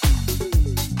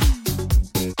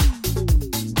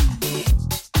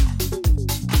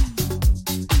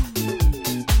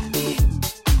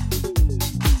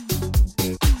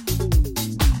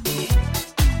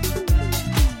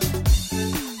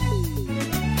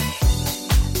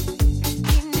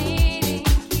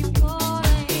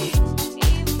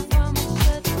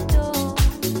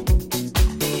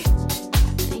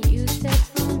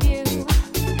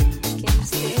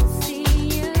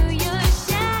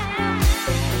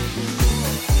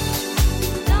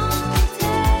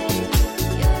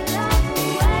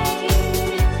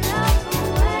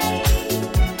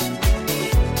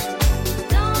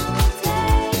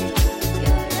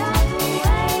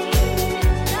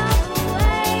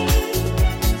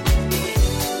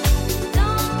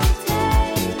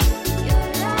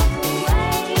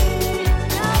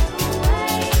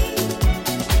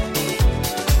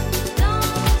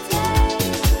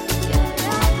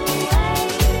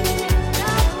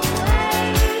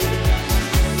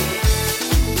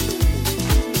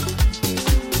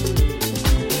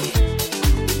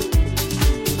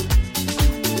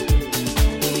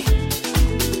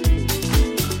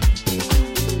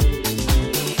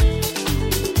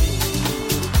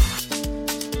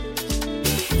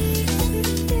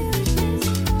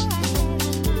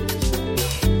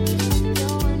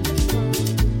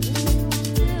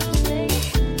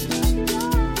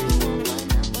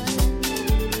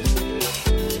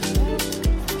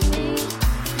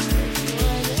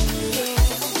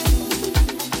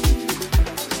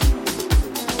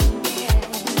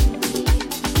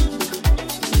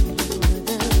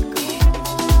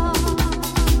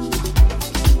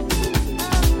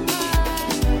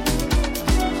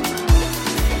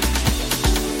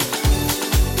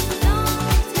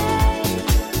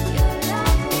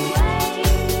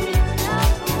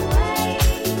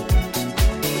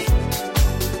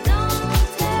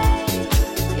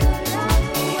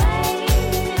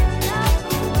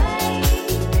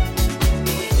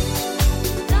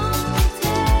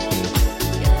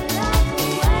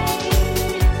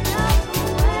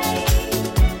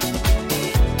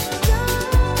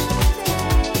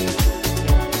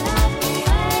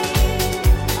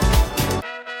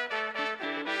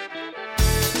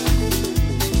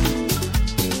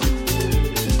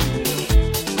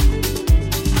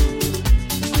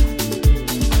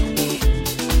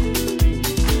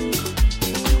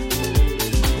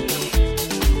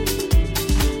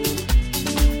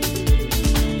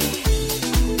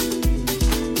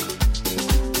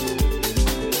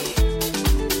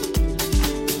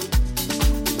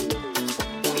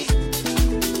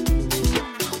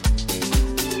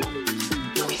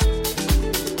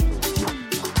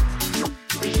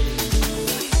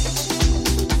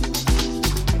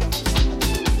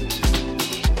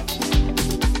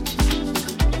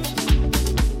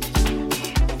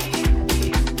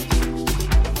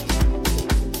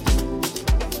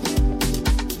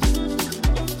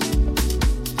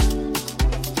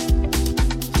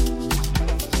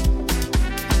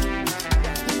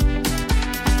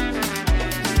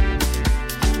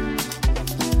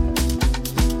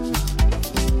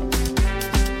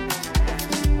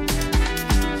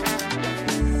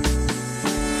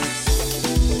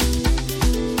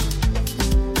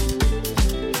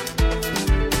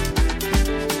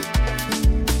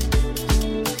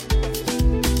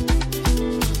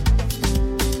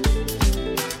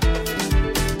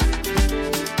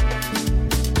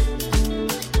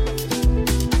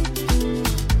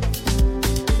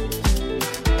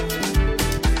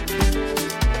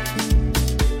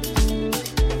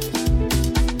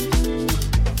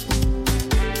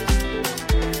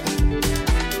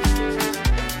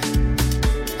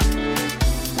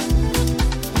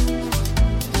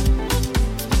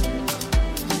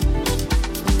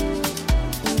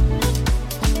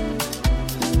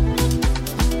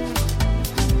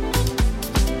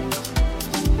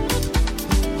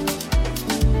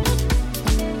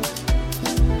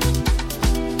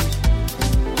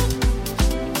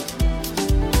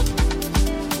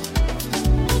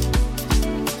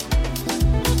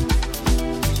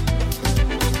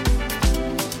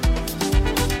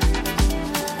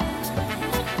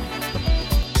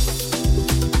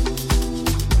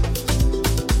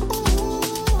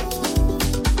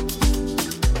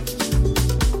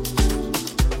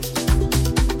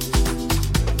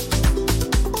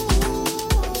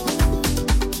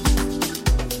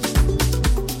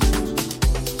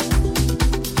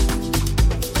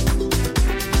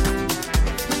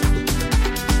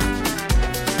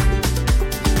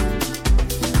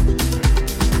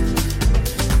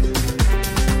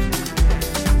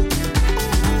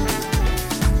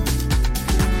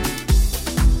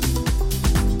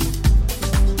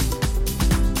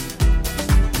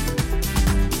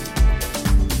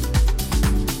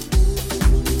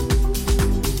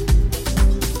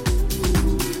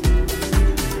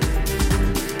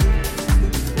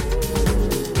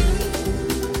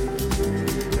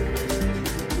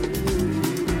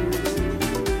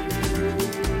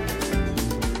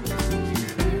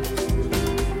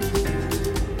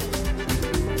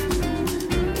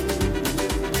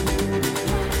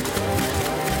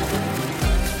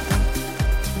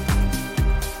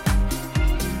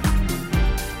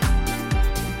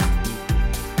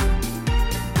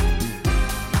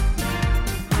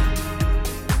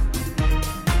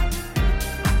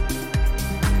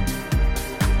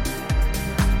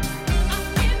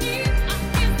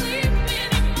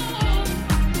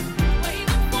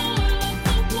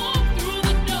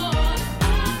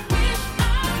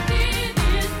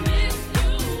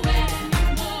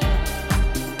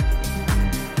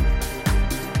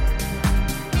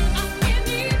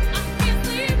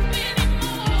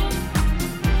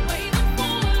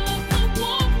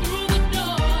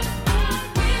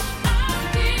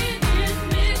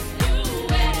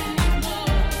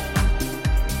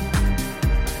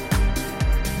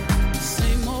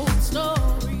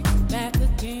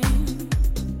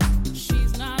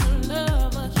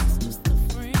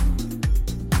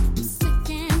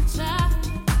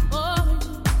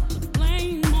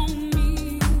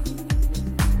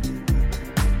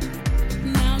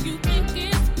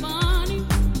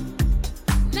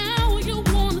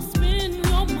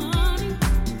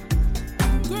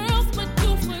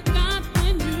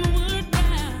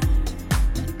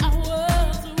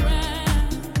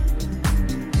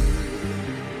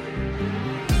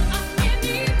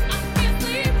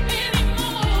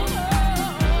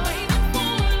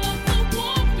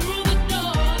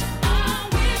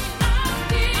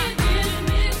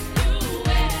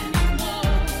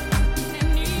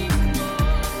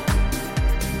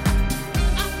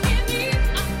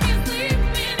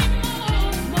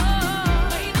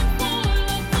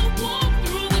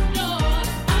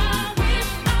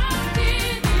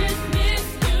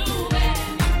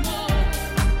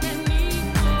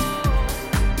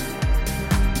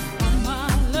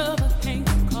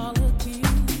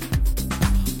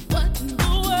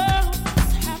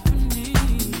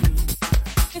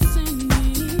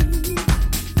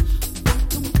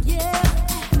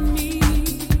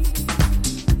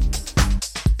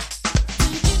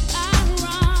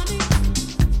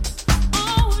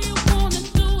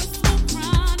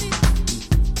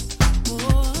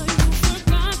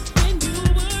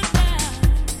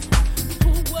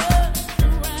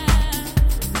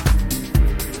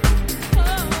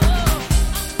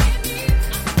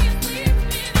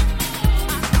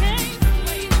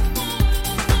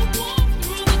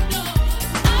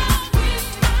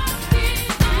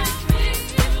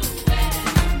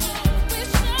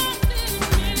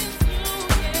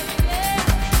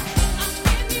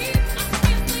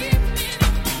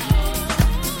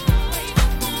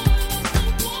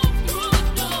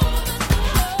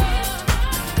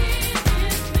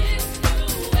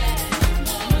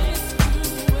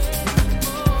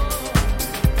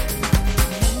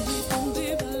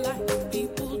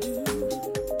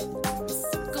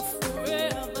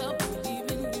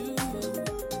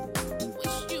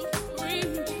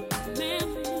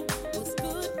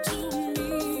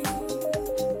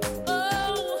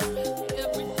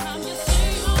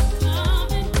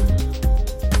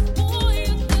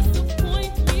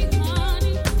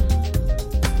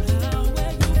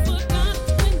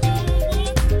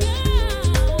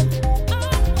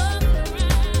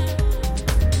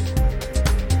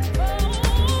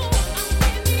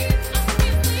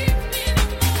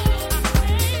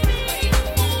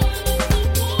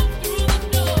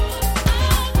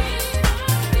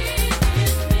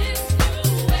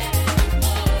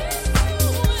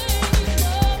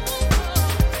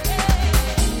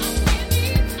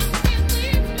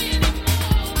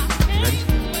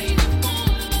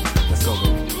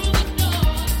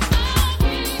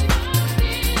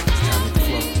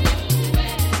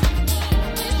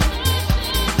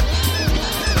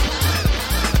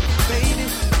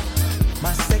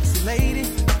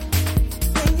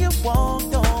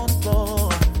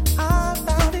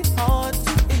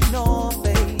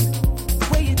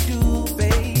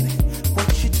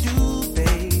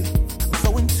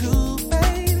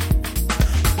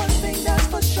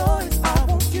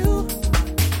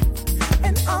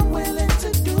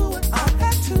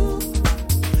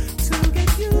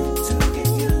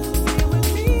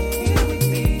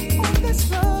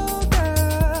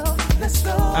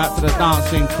 to the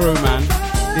dancing crew, man.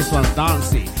 This one's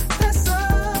dancey.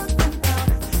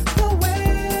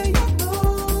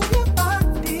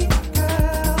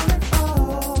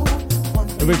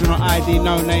 Original ID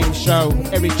No Name Show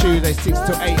every Tuesday 6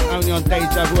 to 8 only on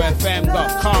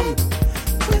DejaVuFM.com.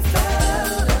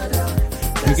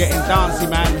 We're getting dancey,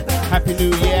 man. Happy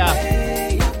New Year.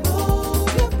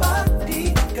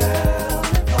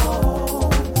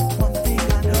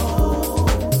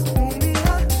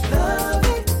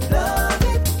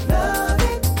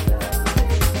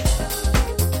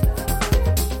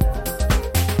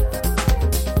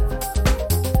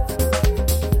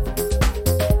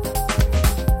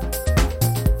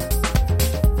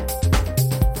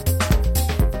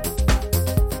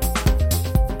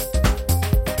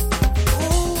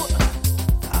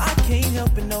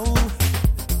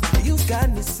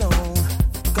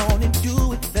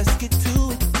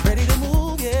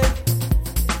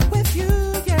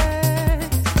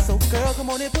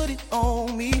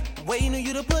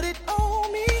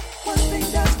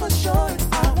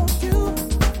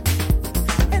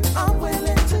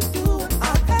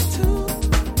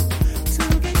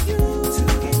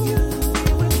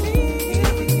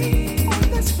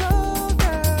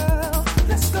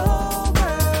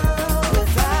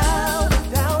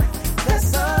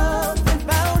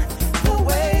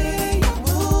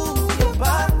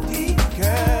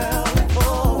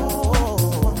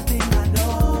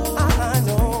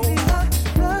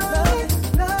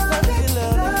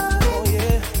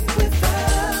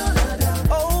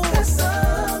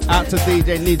 To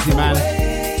DJ Nidzi, man.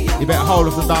 You better hold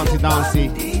of the dancey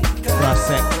for a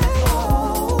sec.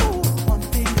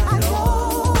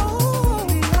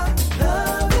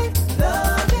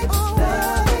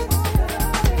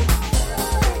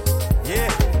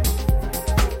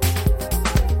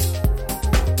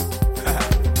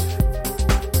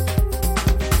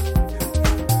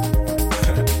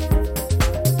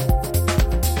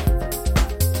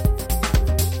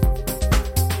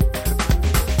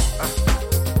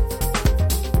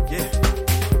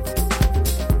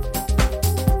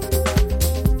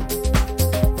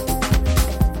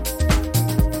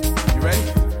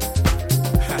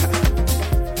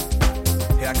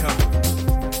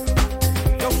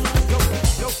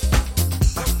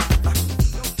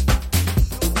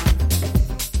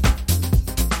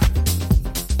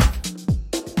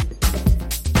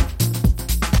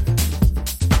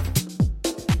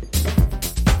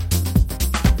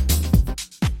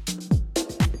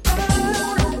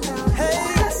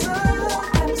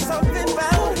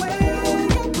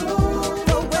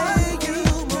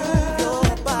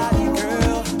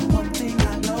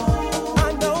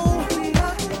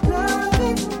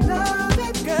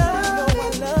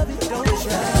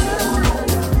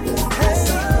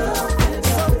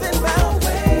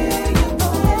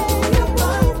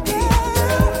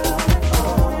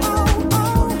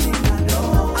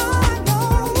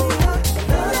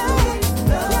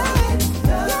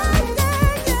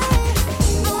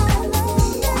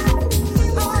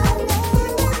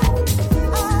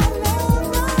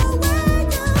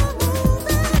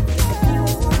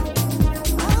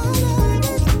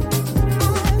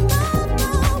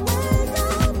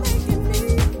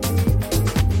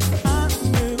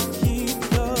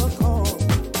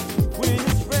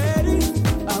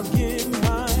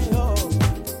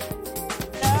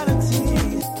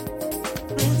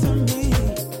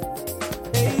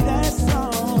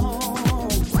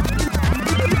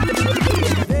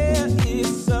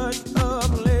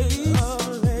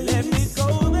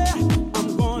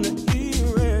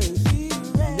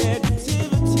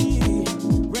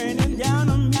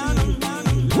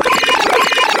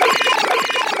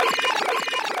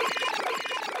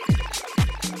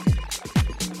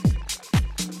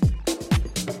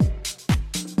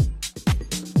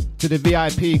 To the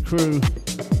VIP crew,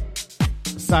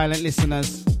 silent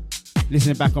listeners,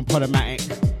 listening back on Podomatic,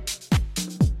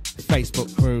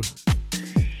 Facebook crew,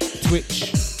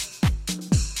 Twitch,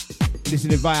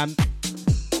 listening via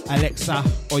Alexa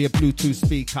or your Bluetooth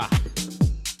speaker.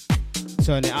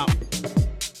 Turn it up.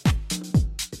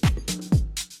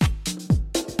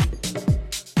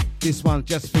 This one's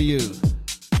just for you.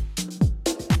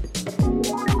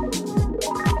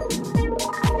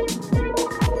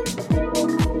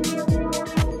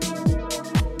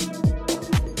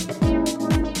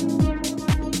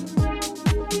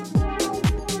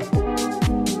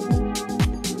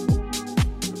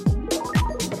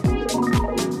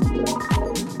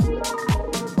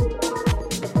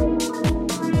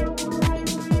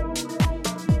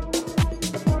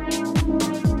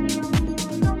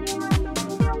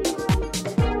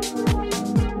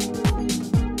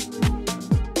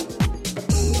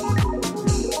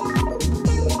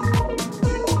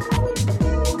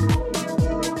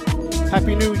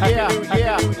 Go.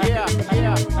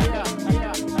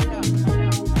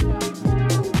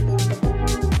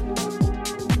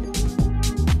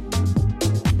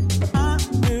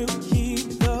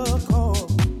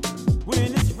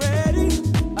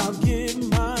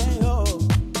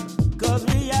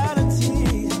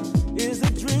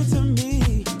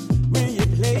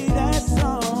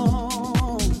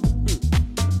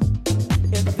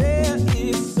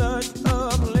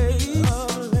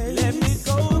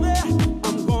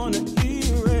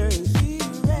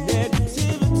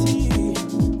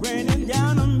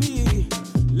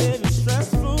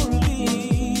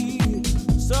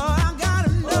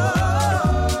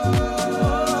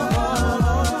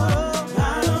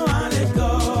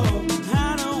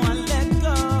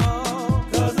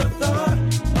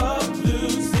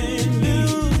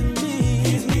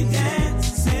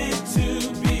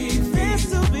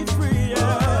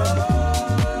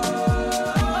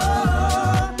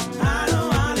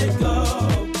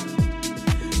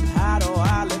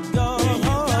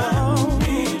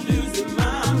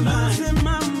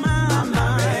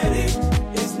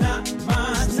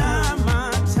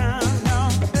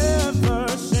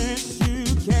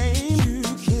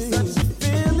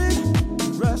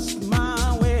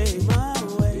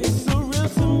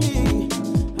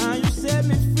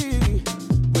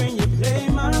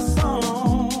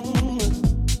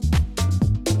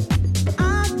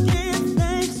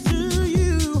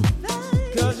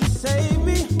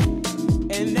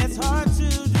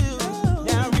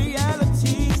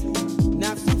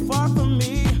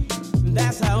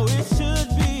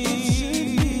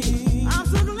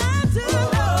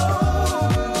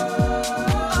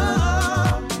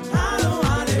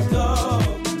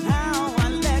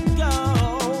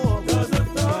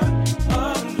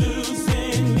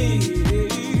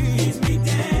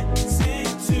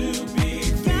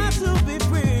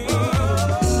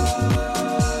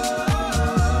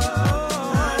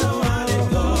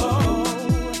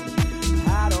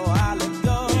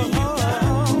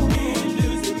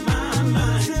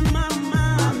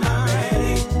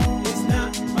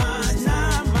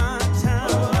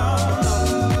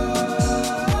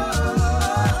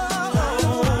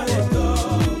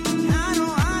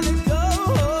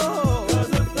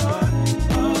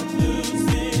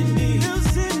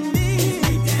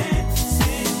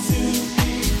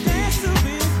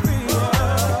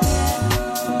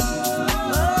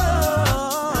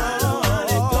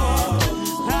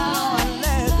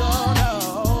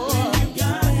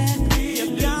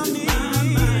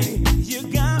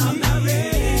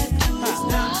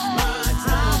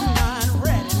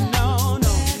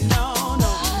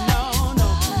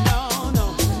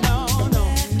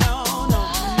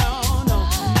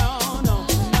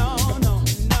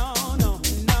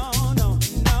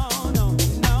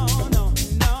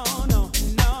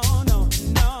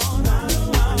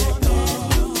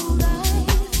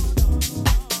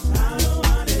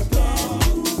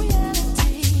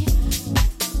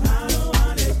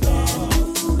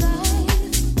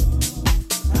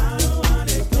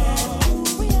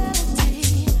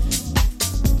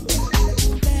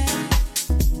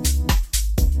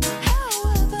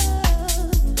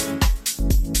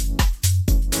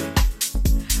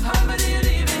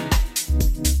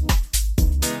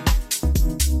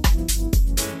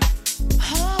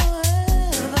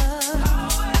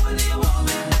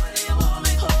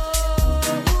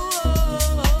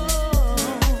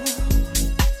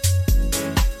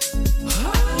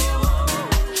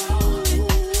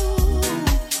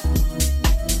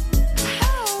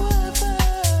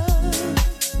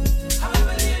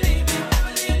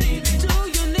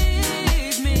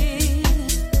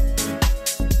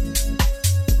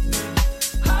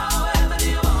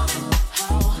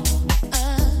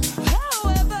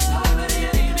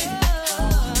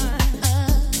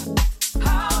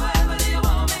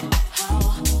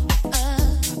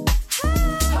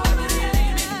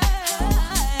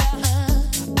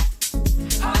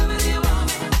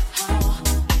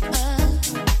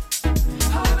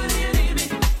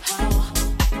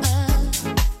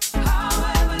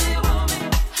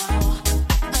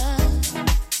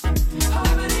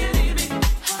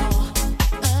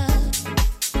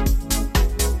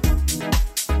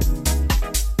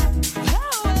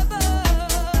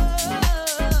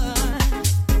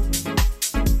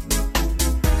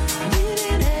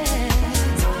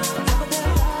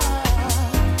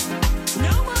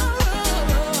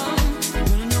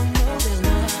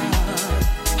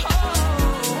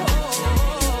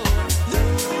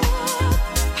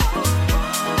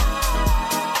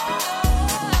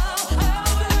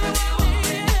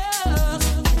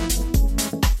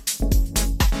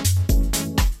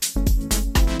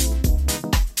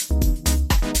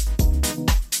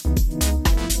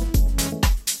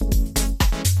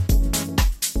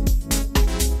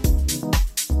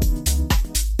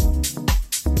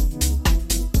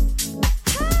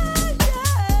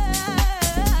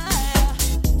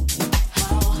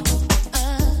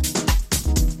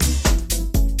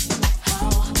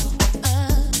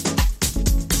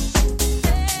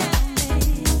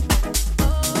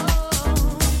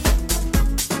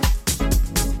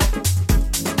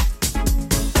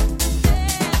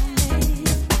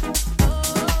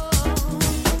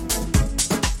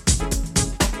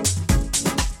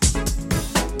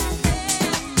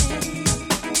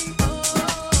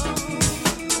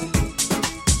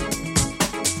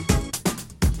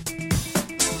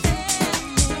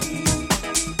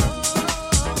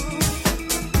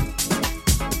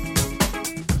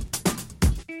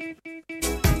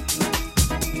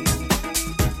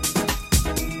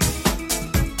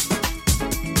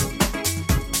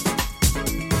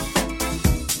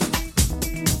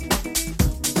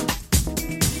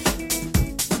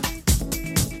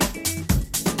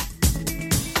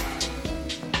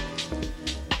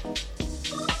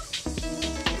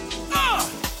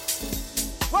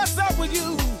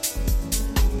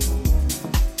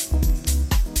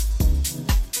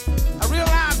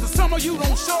 of you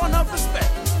don't show enough respect.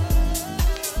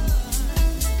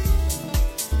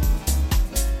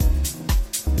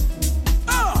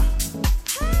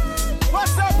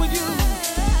 What's up with you?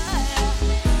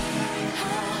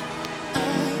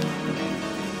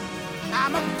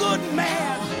 I'm a good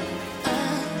man.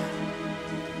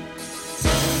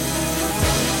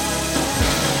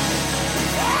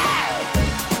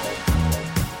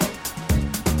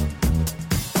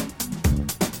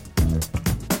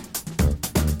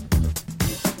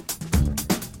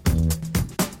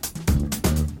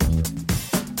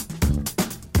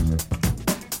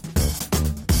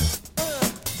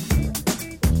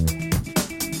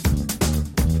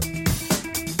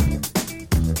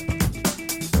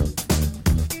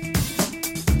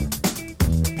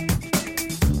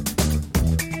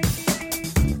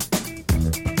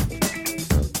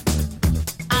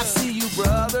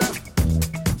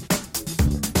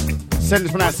 Send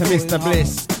this one out to Mr.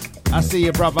 Bliss. I see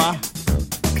you, brother.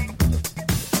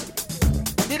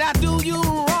 Did I do you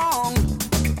wrong?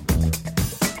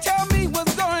 Tell me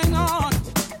what's going on.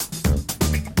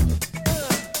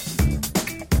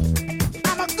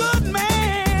 I'm a good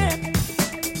man.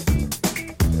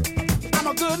 I'm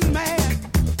a good man.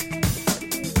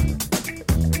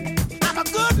 I'm a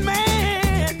good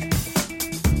man.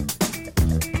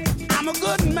 I'm a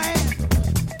good man.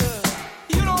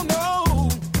 You don't know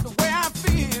the way I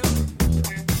feel.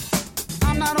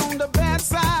 I'm not on the bad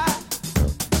side.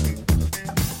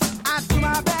 I do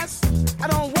my best. I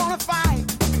don't wanna fight.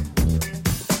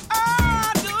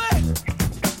 I do it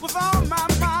with all my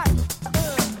might.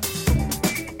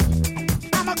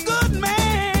 I'm a good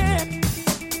man.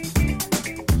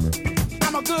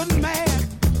 I'm a good man.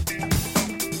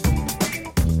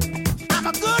 I'm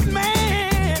a good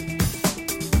man.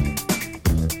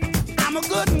 I'm a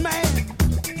good man.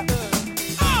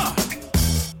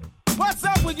 What's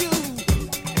up with you?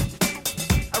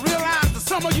 I realize that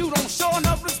some of you don't show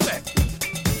enough respect.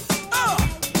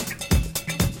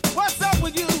 What's up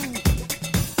with you?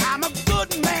 I'm a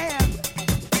good man.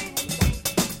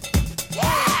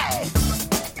 Yeah!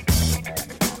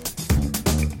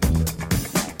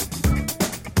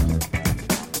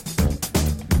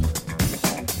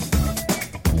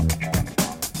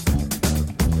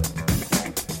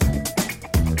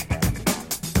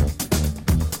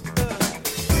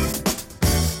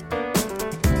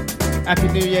 Happy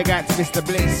New Year, guys, to Mr.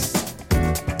 Bliss.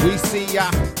 We see ya.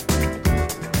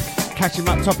 Catch him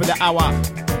up top of the hour.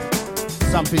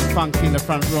 Something funky in the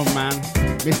front room, man.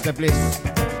 Mr. Bliss.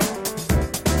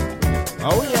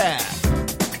 Oh, yeah.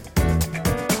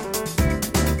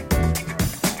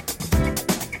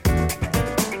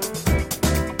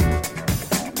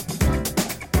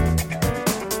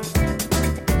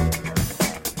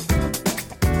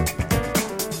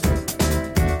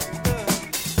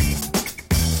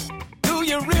 Do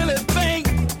you really think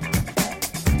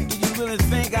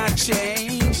I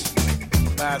changed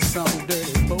by some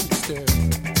dirty poster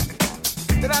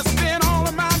that I spent all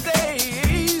of my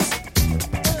days?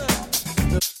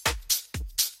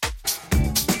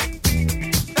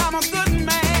 I'm a good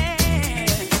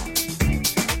man.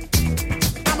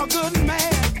 I'm a good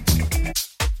man.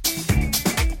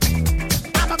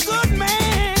 I'm a good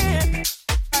man.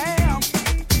 I am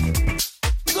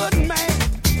a good man.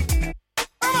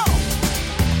 Come on.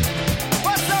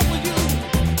 What's up with you?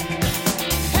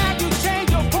 Have you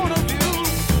changed your point of view?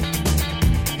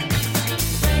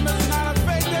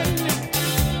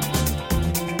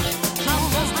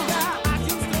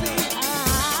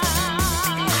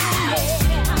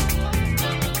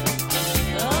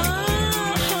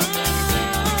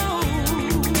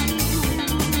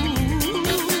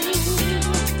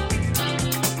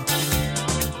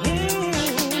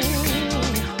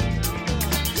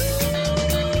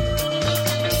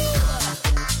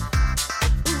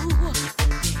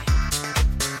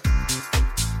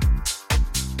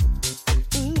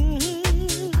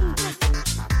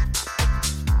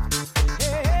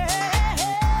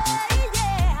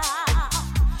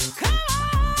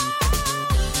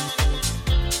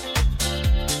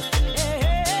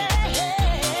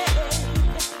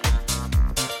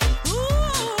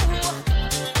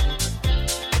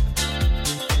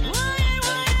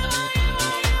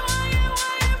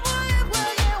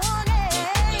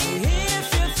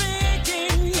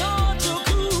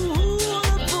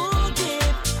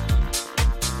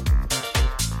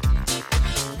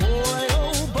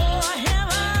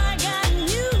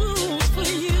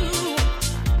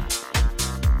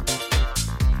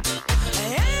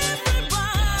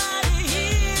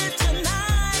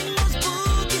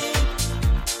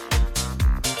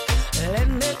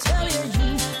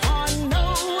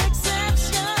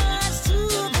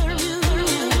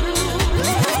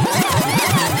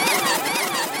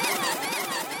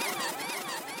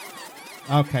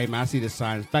 Okay, man, I see the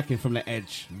signs. Back in from the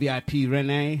edge. VIP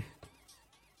Renee.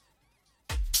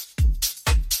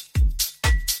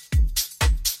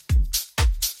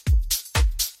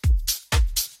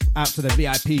 Out to the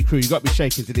VIP crew. You got to be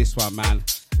shaking to this one, man.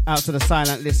 Out to the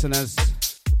silent listeners.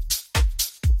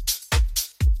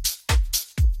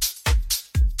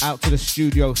 Out to the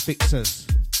studio fixers.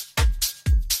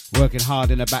 Working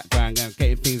hard in the background and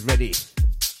getting things ready.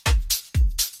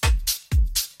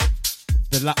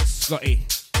 Deluxe Scotty.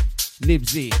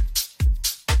 Nibsy.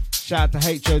 Shout out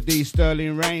to HOD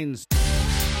Sterling Reigns.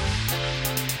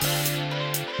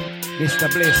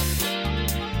 Mr. Bliss.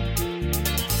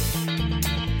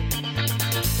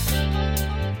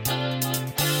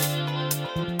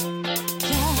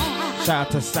 Shout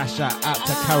out to Sasha, out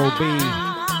to Carol B.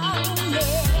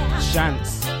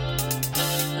 Shants.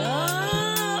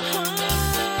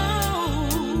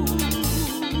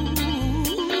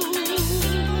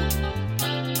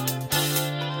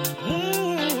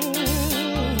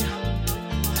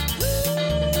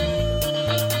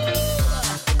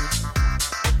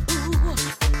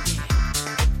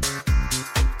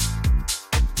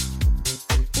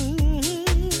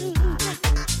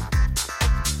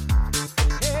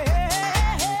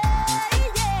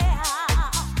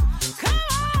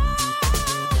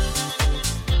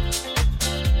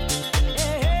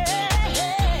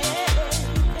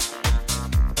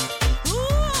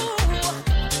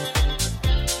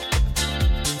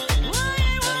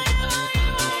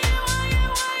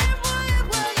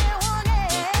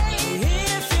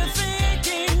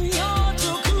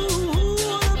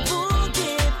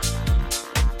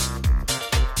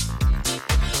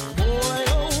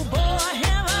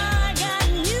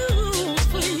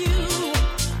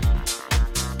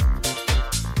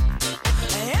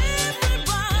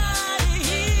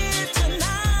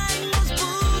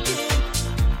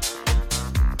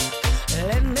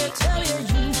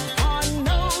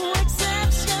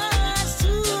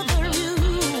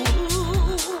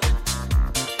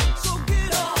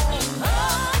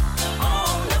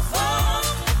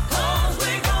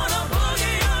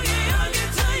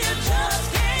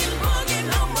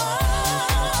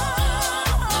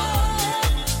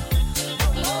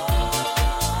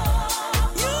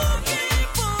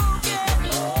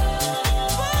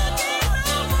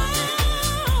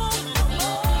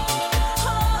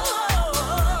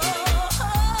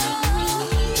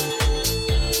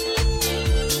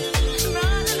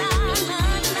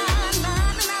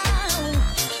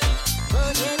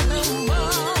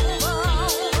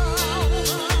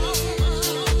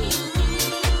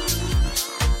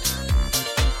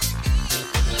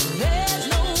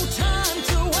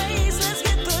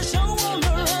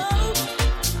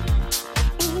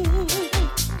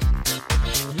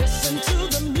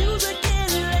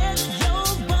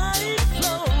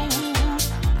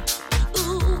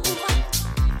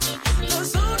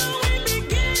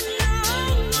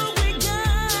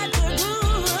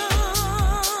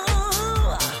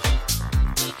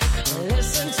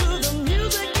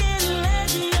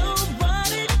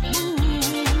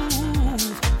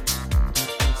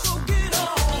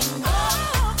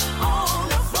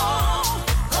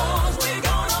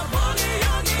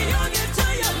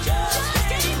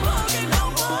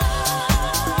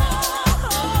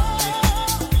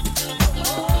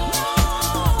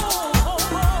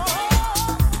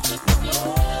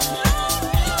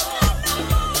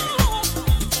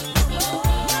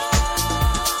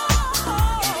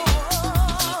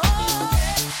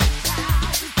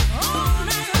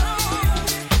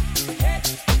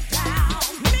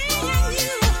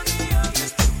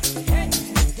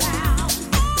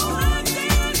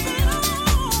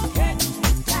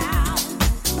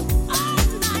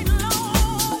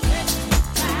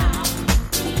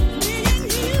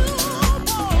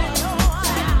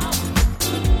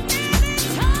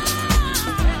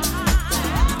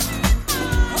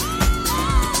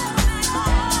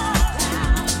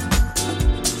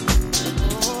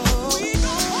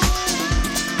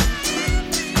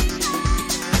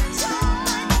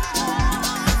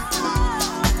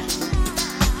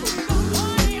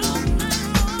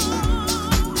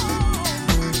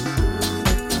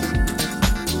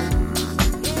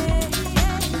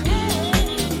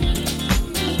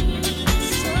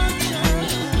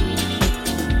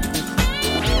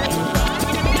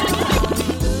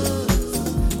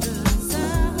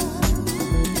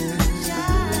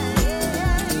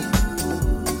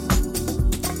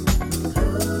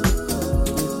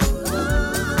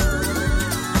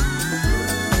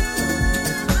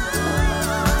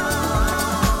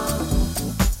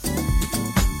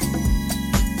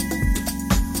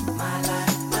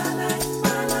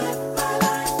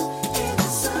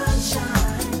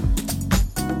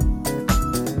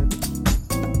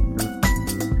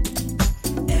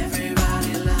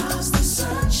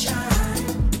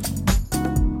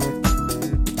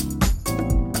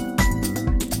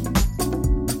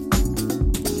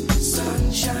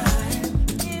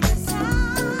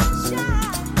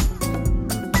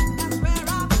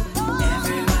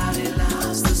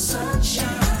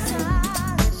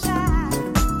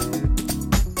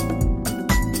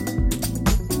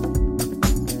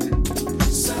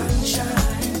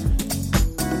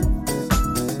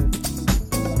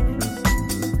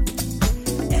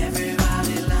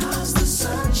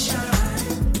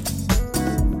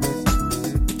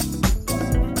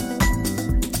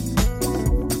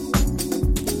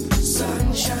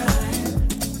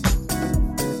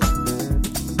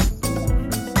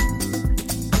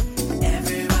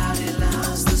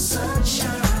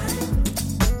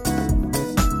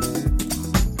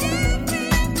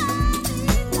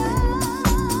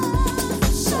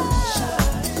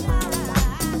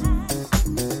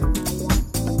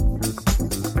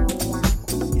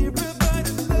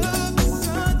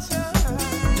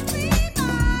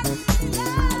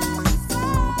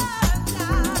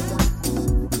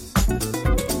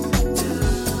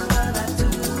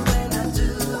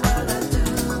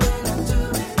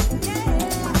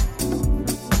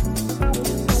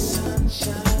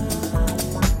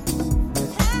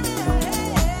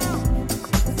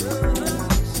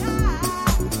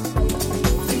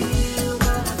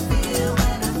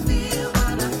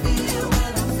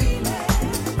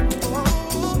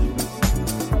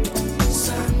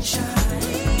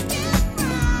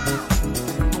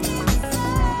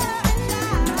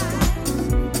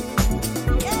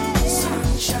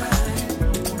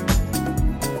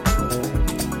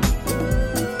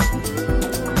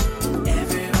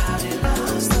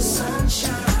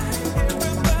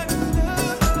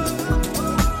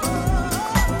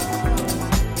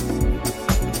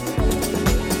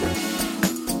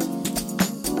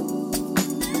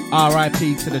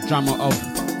 R.I.P. to the drummer of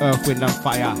Earth, Wind and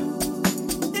Fire.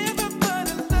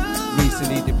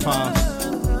 Recently departed.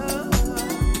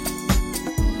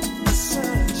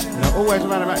 You know, always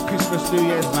around about Christmas, New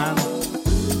Year's, man.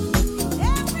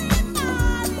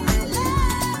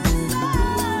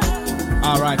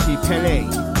 R.I.P. Pele.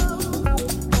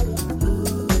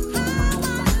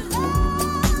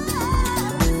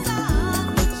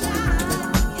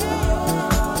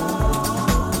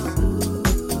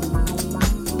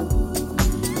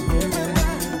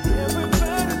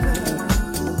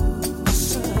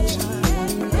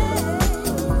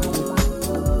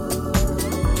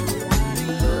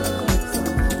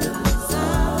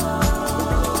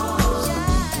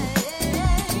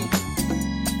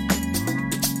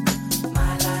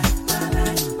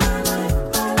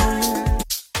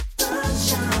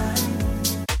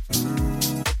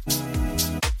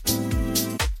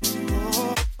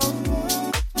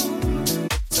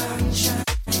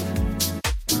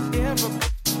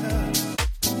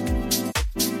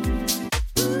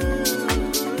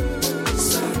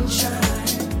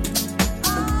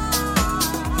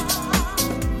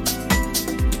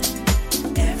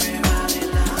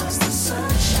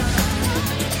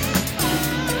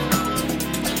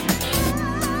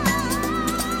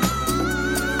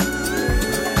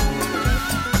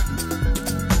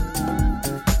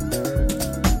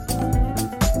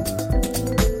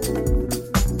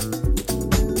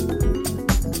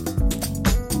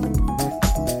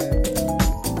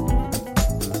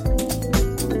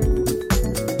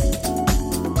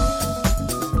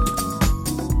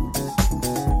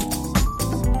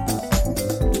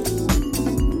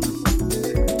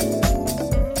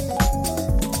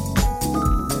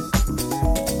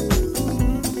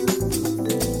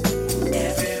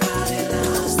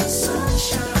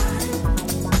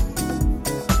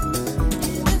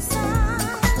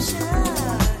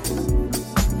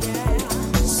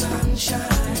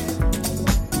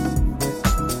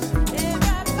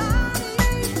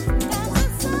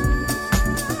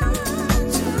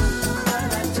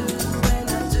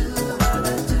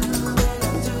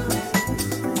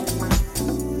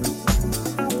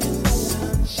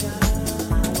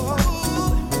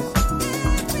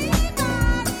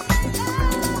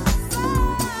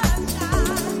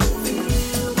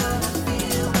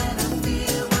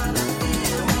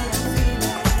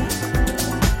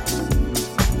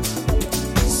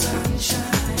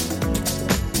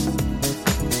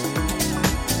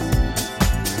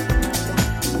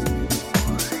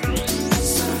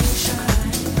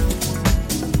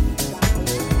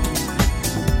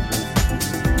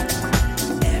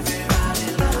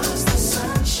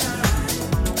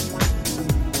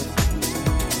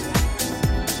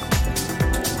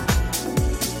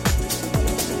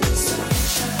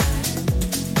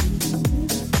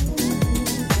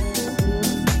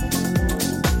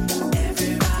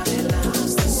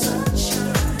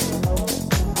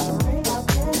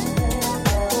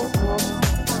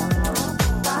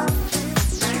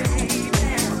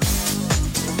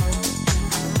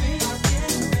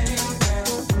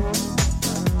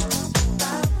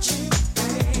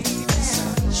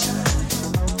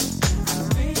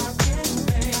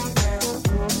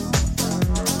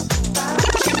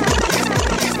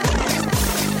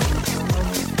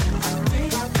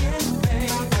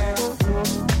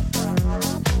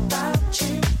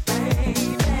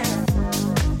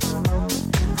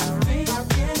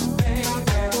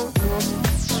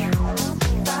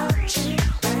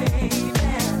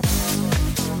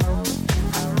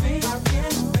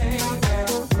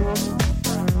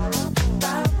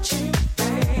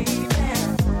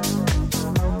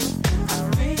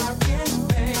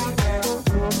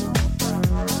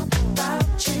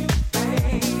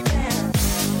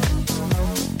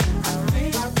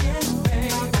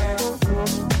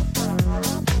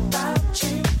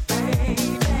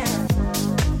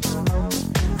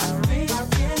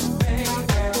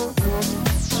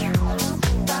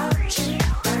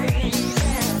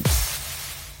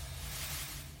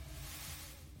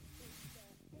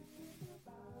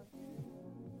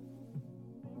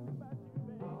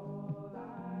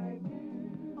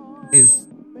 Is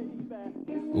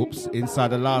inside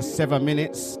the last 7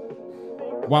 minutes.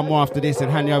 One more after this and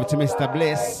hand you over to Mr.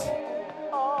 Bliss.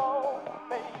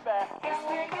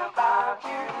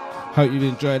 Hope you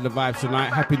enjoyed the vibe tonight.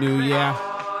 Happy New Year.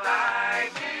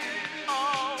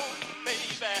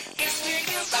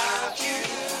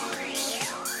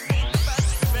 You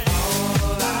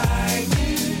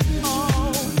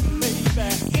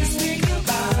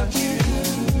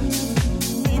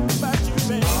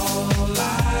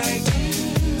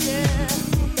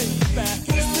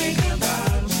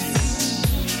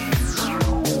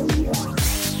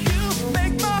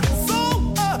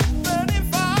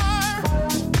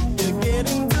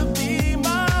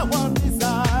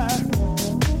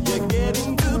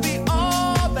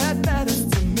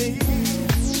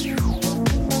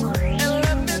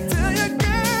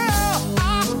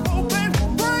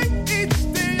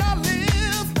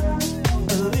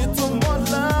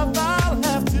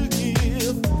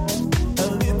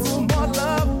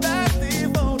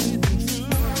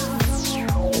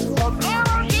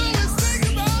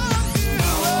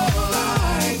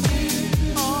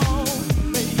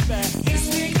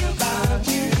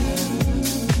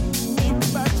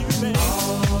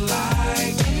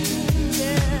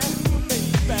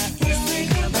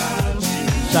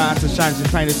Sunshine,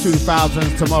 she's playing the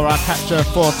 2000s tomorrow. I'll catch her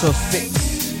 4 till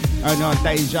 6. Only on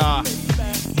Deja.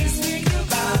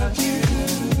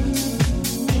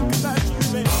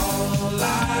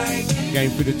 Going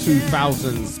through the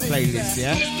 2000s playlist,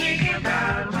 yeah?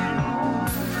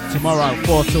 Tomorrow,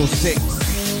 4 till 6.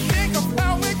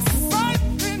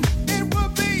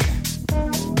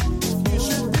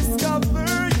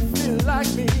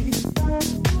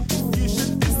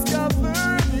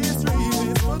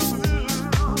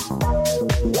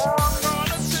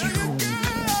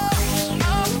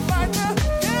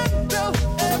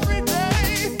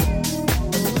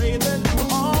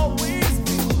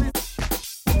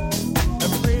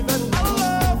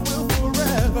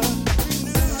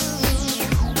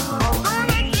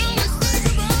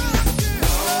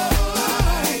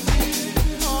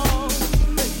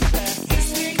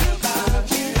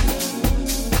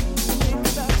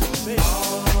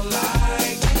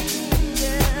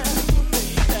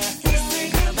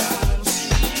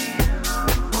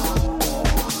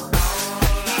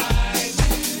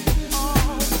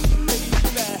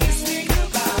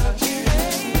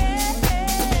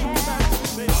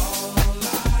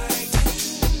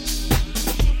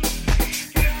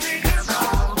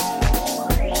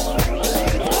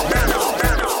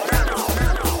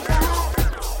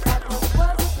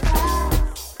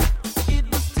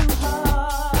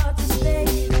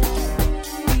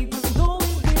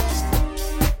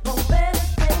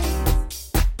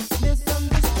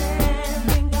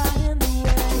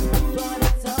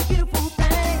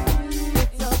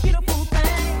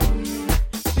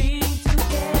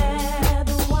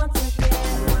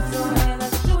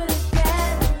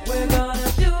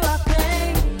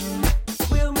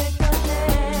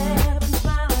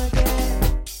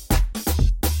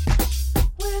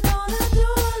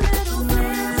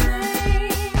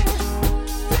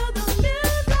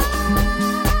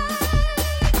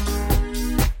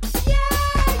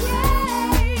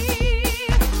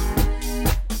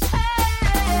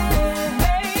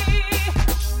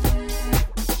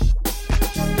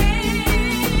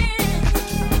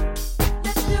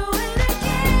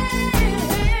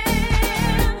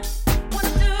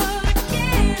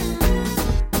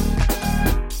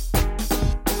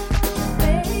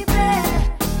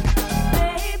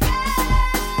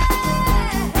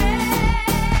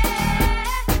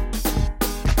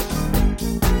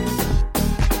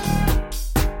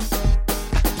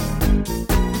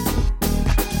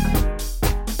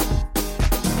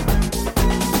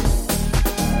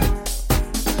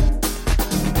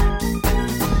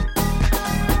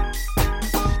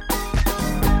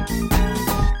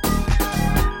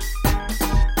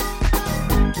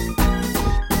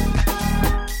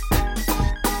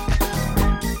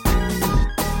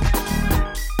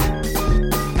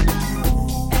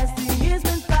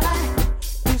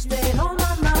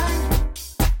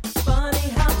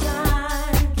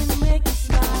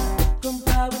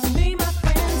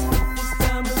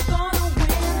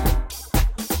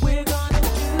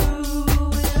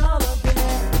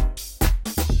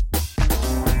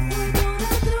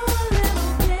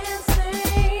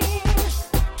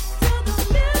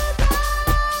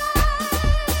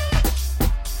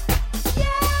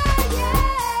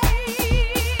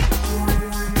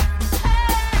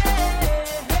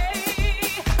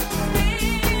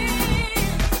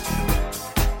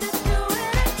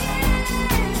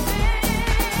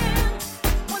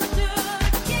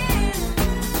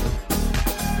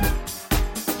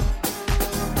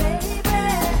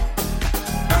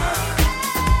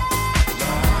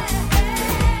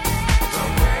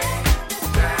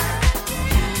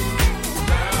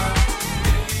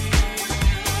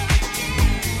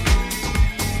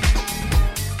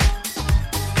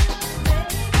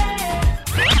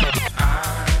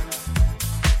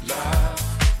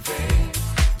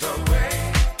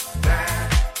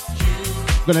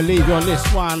 Gonna leave you on this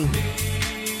one.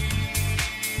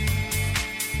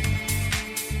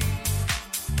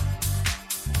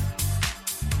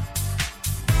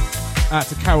 Out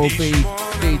to Carol B,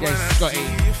 DJ Scotty.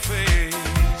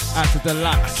 Out to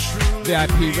Deluxe,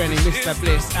 VIP Rennie, Mr.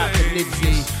 Bliss. Out to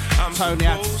Nibsy, Tony,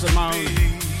 out to Simone.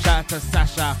 Shout out to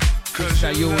Sasha,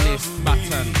 Mr. Eunice,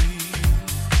 Button.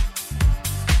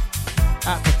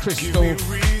 Out to Crystal. Give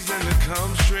me reason to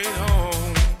come straight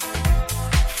home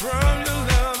from your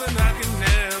love, and I can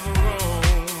never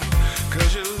roam,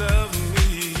 'cause you love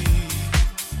me,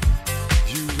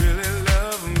 you really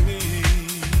love me.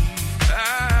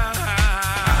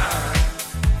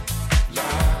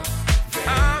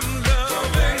 I'm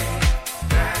loving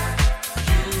that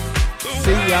you.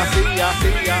 See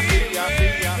ya.